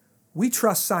is we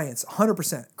trust science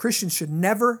 100%. Christians should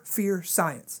never fear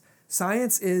science.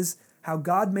 Science is how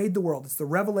God made the world. It's the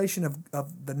revelation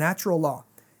of the natural law.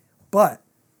 But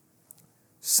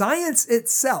science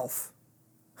itself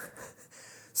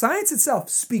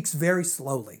speaks very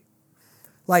slowly,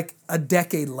 like a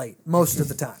decade late most of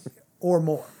the time or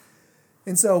more.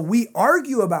 And so we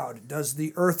argue about, does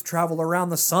the earth travel around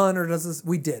the sun, or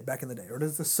we did back in the day, or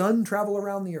does the sun travel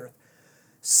around the earth?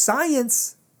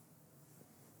 Science,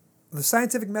 the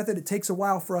scientific method, it takes a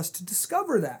while for us to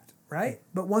discover that, right?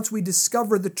 But once we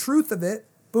discover the truth of it,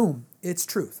 boom, it's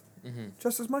truth.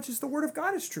 Just as much as the Word of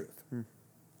God is truth.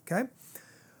 Okay?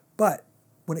 But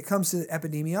when it comes to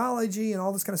epidemiology and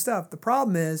all this kind of stuff, the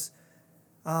problem is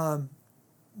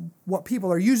what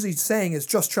people are usually saying is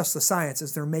just trust the science,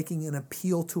 as they're making an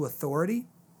appeal to authority.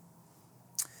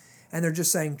 And they're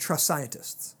just saying trust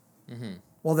scientists.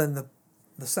 Well, then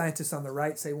the scientists on the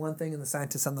right say one thing and the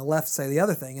scientists on the left say the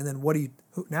other thing. And then which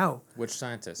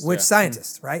scientists? Which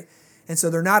scientists, right? And so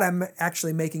they're not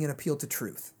actually making an appeal to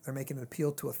truth. They're making an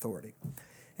appeal to authority.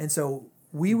 And so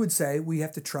we would say we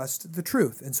have to trust the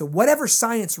truth. And so whatever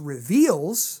science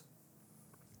reveals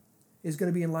is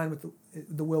going to be in line with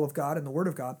the will of God and the Word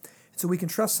of God. And so we can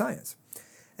trust science.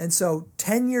 And so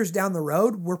 10 years down the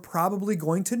road, we're probably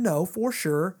going to know for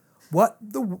sure what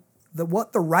the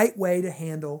right way to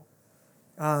handle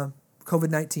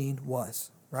COVID-19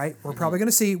 was, right? We're probably going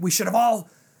to see we should have all,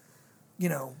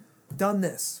 done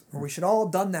this, or we should all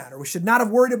have done that, or we should not have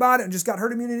worried about it and just got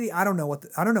herd immunity. I don't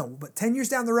know but 10 years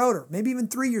down the road, or maybe even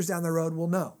 3 years down the road, we'll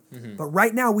know. But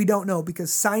right now we don't know,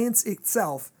 because science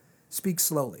itself speaks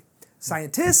slowly.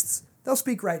 Scientists, they'll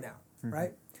speak right now,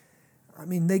 right? I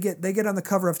mean, they get on the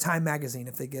cover of Time magazine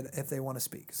if they want to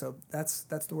speak. So that's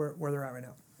where they're at right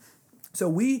now. So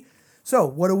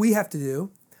what do we have to do?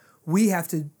 We have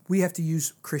to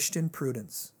use Christian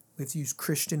prudence. We have to use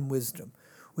Christian wisdom.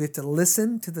 We have to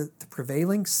listen to the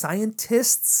prevailing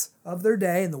scientists of their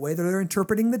day and the way that they're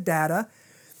interpreting the data.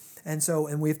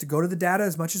 And we have to go to the data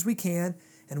as much as we can,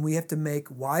 and we have to make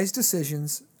wise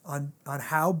decisions on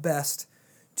how best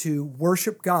to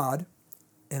worship God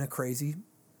in a crazy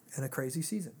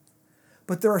season.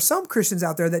 But there are some Christians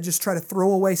out there that just try to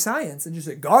throw away science and just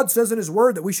say, God says in His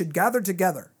Word that we should gather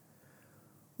together.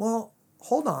 Well,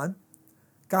 hold on.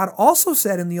 God also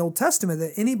said in the Old Testament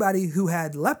that anybody who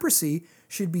had leprosy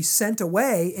should be sent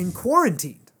away and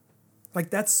quarantined.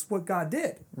 Like that's what God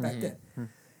did back then.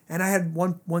 And I had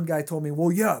one guy told me,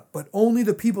 well, yeah, but only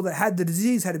the people that had the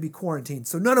disease had to be quarantined.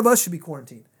 So none of us should be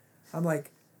quarantined. I'm like,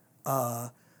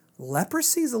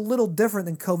 leprosy is a little different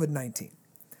than COVID-19.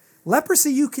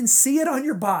 Leprosy, you can see it on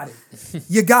your body.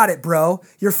 You got it, bro.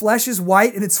 Your flesh is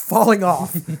white and it's falling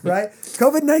off, right?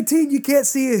 COVID-19, you can't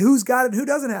see who's got it and who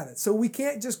doesn't have it. So we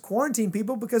can't just quarantine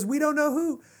people because we don't know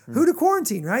who to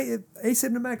quarantine, right?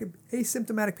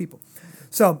 Asymptomatic people.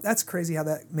 So that's crazy how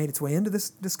that made its way into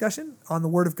this discussion on the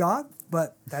Word of God,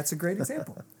 but that's a great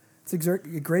example. It's a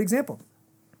great example.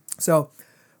 So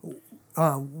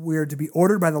we're to be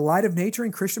ordered by the light of nature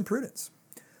and Christian prudence.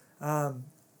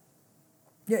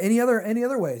 Yeah. Any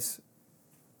other ways?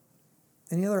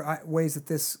 Any other ways that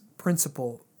this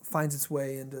principle finds its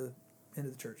way into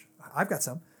the church? I've got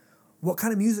some. What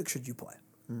kind of music should you play?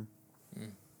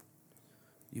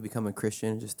 You become a Christian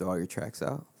and just throw all your tracks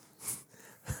out.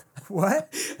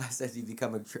 What? I said you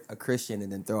become a Christian and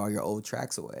then throw all your old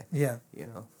tracks away. Yeah. You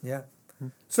know. Yeah.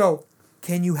 So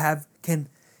can you have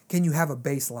a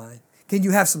bass line? Can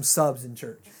you have some subs in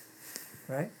church?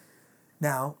 Right?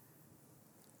 Now.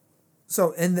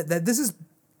 So and that this is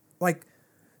like,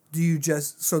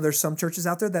 so there's some churches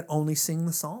out there that only sing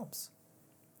the Psalms.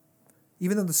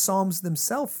 Even though the Psalms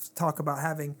themselves talk about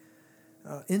having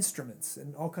instruments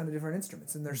and all kind of different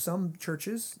instruments. And there's some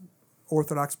churches,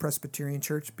 Orthodox Presbyterian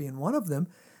Church being one of them,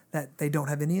 that they don't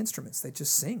have any instruments. They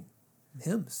just sing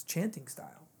hymns, chanting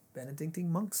style,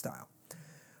 Benedictine monk style.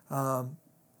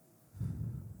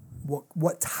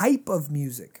 What type of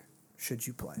music should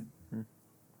you play?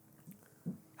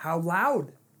 How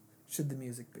loud should the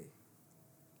music be?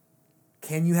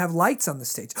 Can you have lights on the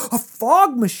stage? A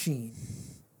fog machine.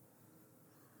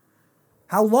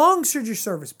 How long should your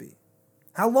service be?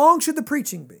 How long should the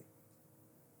preaching be?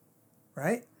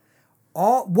 Right?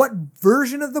 What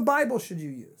version of the Bible should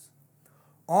you use?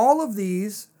 All of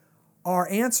these are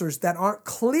answers that aren't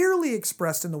clearly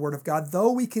expressed in the Word of God,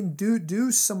 though we can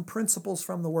do some principles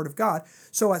from the Word of God.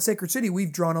 So at Sacred City,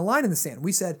 we've drawn a line in the sand.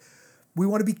 We said we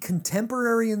want to be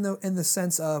contemporary in the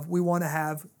sense of we want to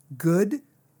have good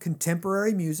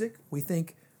contemporary music. We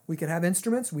think we can have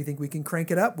instruments. We think we can crank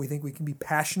it up. We think we can be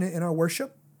passionate in our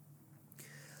worship.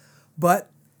 But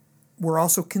we're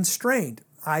also constrained,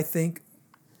 I think,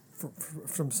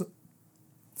 from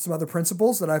some other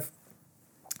principles that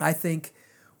I think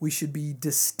we should be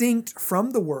distinct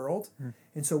from the world.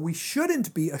 And so we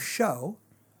shouldn't be a show.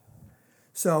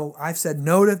 So I've said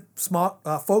no to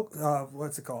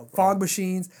fog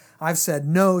machines. I've said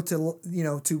no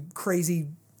to crazy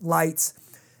lights,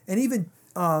 and even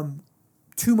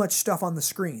too much stuff on the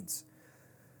screens.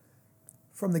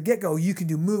 From the get-go, you can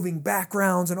do moving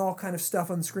backgrounds and all kind of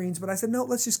stuff on the screens. But I said no.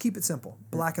 Let's just keep it simple,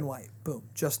 black and white. Boom,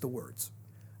 just the words.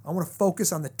 I want to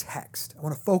focus on the text. I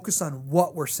want to focus on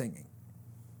what we're singing,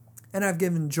 and I've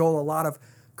given Joel a lot of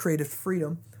creative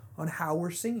freedom on how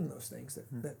we're singing those things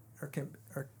that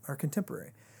are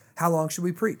contemporary. How long should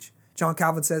we preach? John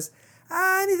Calvin says,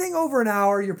 anything over an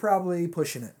hour, you're probably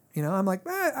pushing it. I'm like,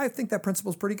 I think that principle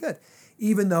is pretty good.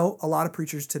 Even though a lot of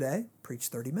preachers today preach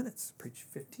 30 minutes, preach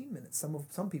 15 minutes.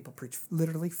 Some people preach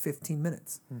literally 15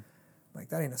 minutes. Like,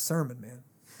 that ain't a sermon, man.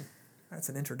 That's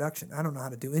an introduction. I don't know how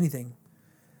to do anything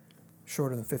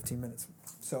shorter than 15 minutes.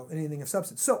 So anything of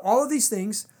substance. So all of these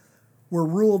things were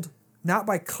ruled not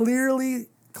by clearly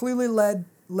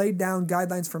laid down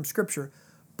guidelines from Scripture,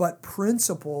 but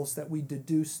principles that we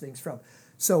deduce things from.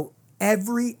 So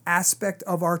every aspect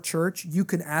of our church, you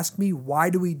can ask me, why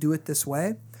do we do it this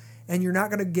way? And you're not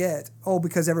going to get,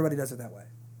 because everybody does it that way.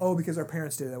 Because our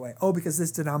parents did it that way. Because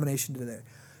this denomination did it.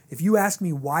 If you ask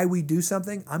me why we do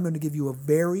something, I'm going to give you a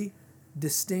very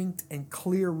distinct and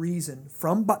clear reason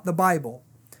from the Bible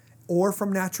or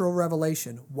from natural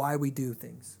revelation why we do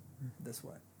things this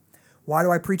way. Why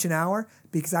do I preach an hour?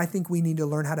 Because I think we need to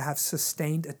learn how to have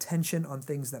sustained attention on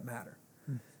things that matter.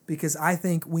 Because I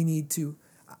think we need to,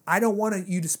 I don't want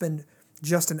you to spend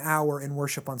just an hour in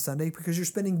worship on Sunday, because you're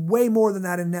spending way more than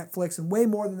that in Netflix and way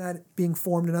more than that being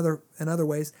formed in other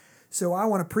ways. So I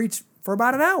want to preach for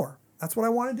about an hour. That's what I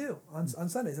want to do on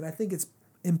Sundays. And I think it's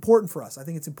important for us. I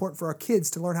think it's important for our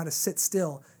kids to learn how to sit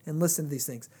still and listen to these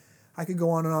things. I could go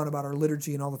on and on about our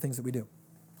liturgy and all the things that we do.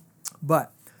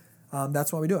 But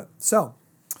that's why we do it. So,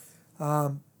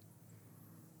 yeah.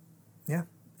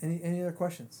 Any other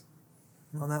questions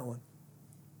on that one?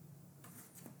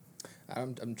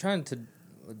 I'm trying to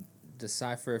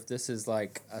decipher if this is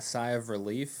like a sigh of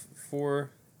relief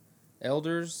for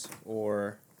elders,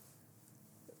 or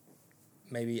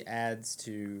maybe adds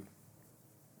to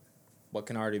what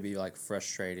can already be like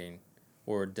frustrating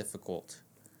or difficult,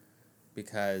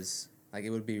 because like it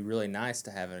would be really nice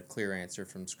to have a clear answer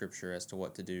from Scripture as to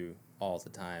what to do all the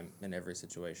time in every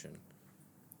situation.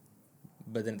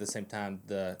 But then at the same time,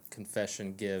 the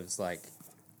confession gives like,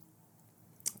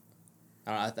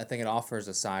 I think it offers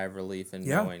a sigh of relief in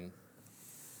knowing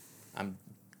I'm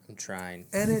trying.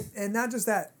 And not just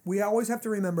that, we always have to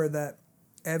remember that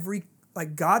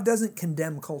God doesn't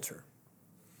condemn culture.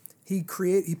 He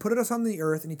put us on the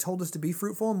earth and he told us to be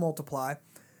fruitful and multiply,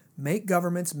 make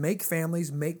governments, make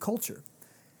families, make culture.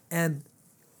 And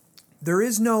there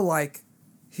is no like,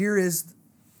 here is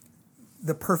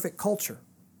the perfect culture.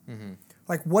 Mm-hmm.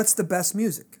 Like, what's the best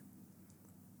music?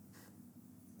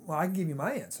 Well, I can give you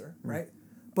my answer, right?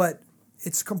 But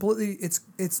it's completely,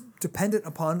 it's dependent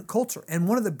upon culture. And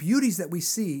one of the beauties that we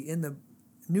see in the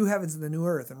new heavens and the new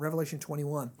earth in Revelation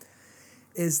 21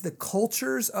 is the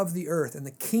cultures of the earth and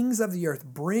the kings of the earth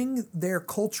bring their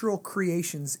cultural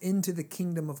creations into the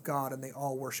kingdom of God, and they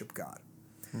all worship God.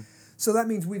 So that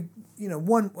means let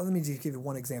me just give you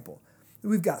one example.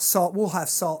 We've got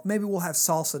maybe we'll have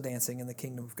salsa dancing in the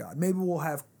kingdom of God. Maybe we'll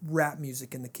have rap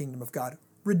music in the kingdom of God.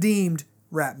 Redeemed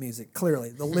rap music, clearly.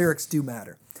 The lyrics do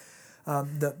matter.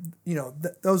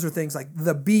 Those are things like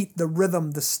the beat, the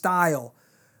rhythm, the style.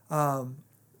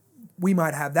 We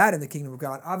might have that in the kingdom of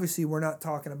God. Obviously, we're not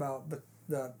talking about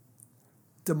the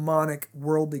demonic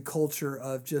worldly culture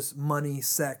of just money,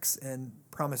 sex, and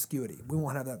promiscuity. We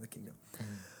won't have that in the kingdom.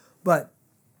 Mm-hmm. But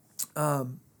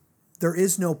there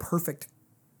is no perfect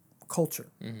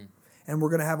culture. Mm-hmm. And we're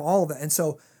going to have all of that. And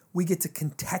so we get to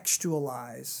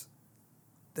contextualize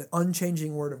the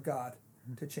unchanging word of God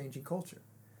to changing culture,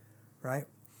 right?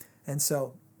 And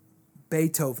so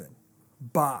Beethoven,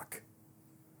 Bach,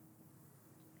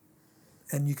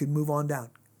 and you could move on down.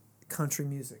 Country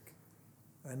music.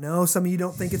 I know some of you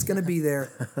don't think it's going to be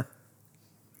there.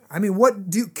 I mean,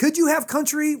 could you have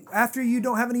country after you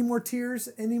don't have any more tears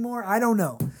anymore? I don't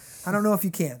know. I don't know if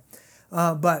you can.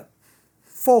 But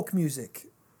folk music,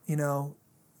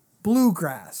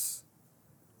 bluegrass,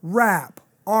 rap,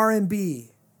 R&B,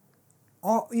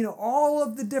 all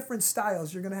of the different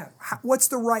styles you're going to have. What's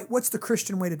the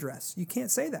Christian way to dress? You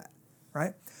can't say that,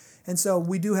 right? And so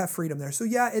we do have freedom there. So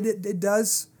yeah, it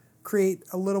does create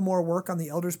a little more work on the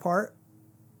elders' part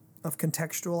of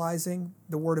contextualizing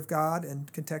the Word of God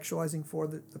and contextualizing for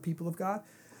the people of God,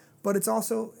 but it's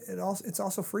also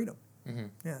freedom. Mm-hmm.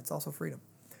 Yeah, it's also freedom.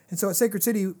 And so at Sacred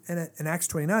City and in Acts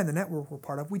 29, the network we're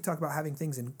part of, we talk about having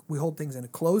we hold things in a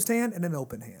closed hand and an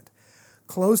open hand.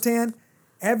 Closed hand,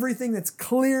 everything that's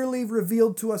clearly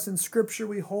revealed to us in Scripture,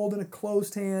 we hold in a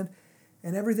closed hand.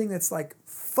 And everything that's like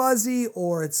fuzzy,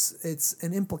 or it's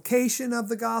an implication of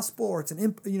the gospel, or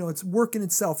it's working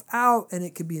itself out, and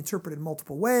it can be interpreted in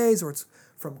multiple ways, or it's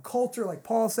from culture, like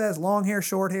Paul says, long hair,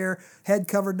 short hair, head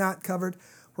covered, not covered.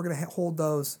 We're going to hold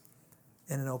those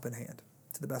in an open hand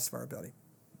to the best of our ability.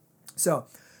 So,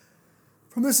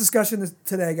 from this discussion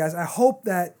today, guys, I hope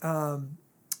that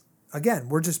again,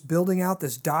 we're just building out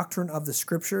this doctrine of the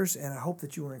Scriptures, and I hope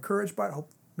that you were encouraged by it. I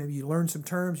hope maybe you learned some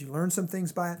terms, you learned some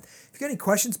things by it. If you got any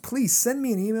questions, please send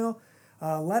me an email.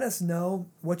 Let us know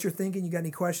what you're thinking. You got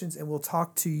any questions, and we'll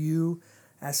talk to you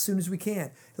as soon as we can.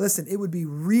 Listen, it would be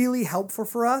really helpful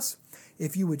for us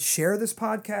if you would share this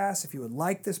podcast, if you would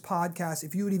like this podcast,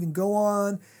 if you would even go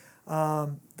on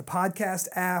the podcast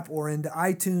app or into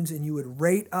iTunes and you would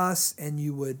rate us and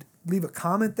you would leave a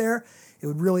comment there. It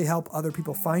would really help other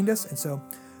people find us. And so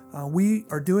we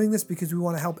are doing this because we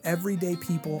want to help everyday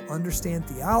people understand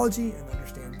theology and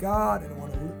understand God and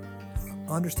want to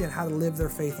understand how to live their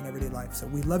faith in everyday life. So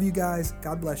we love you guys.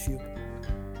 God bless you.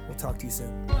 We'll talk to you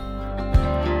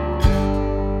soon.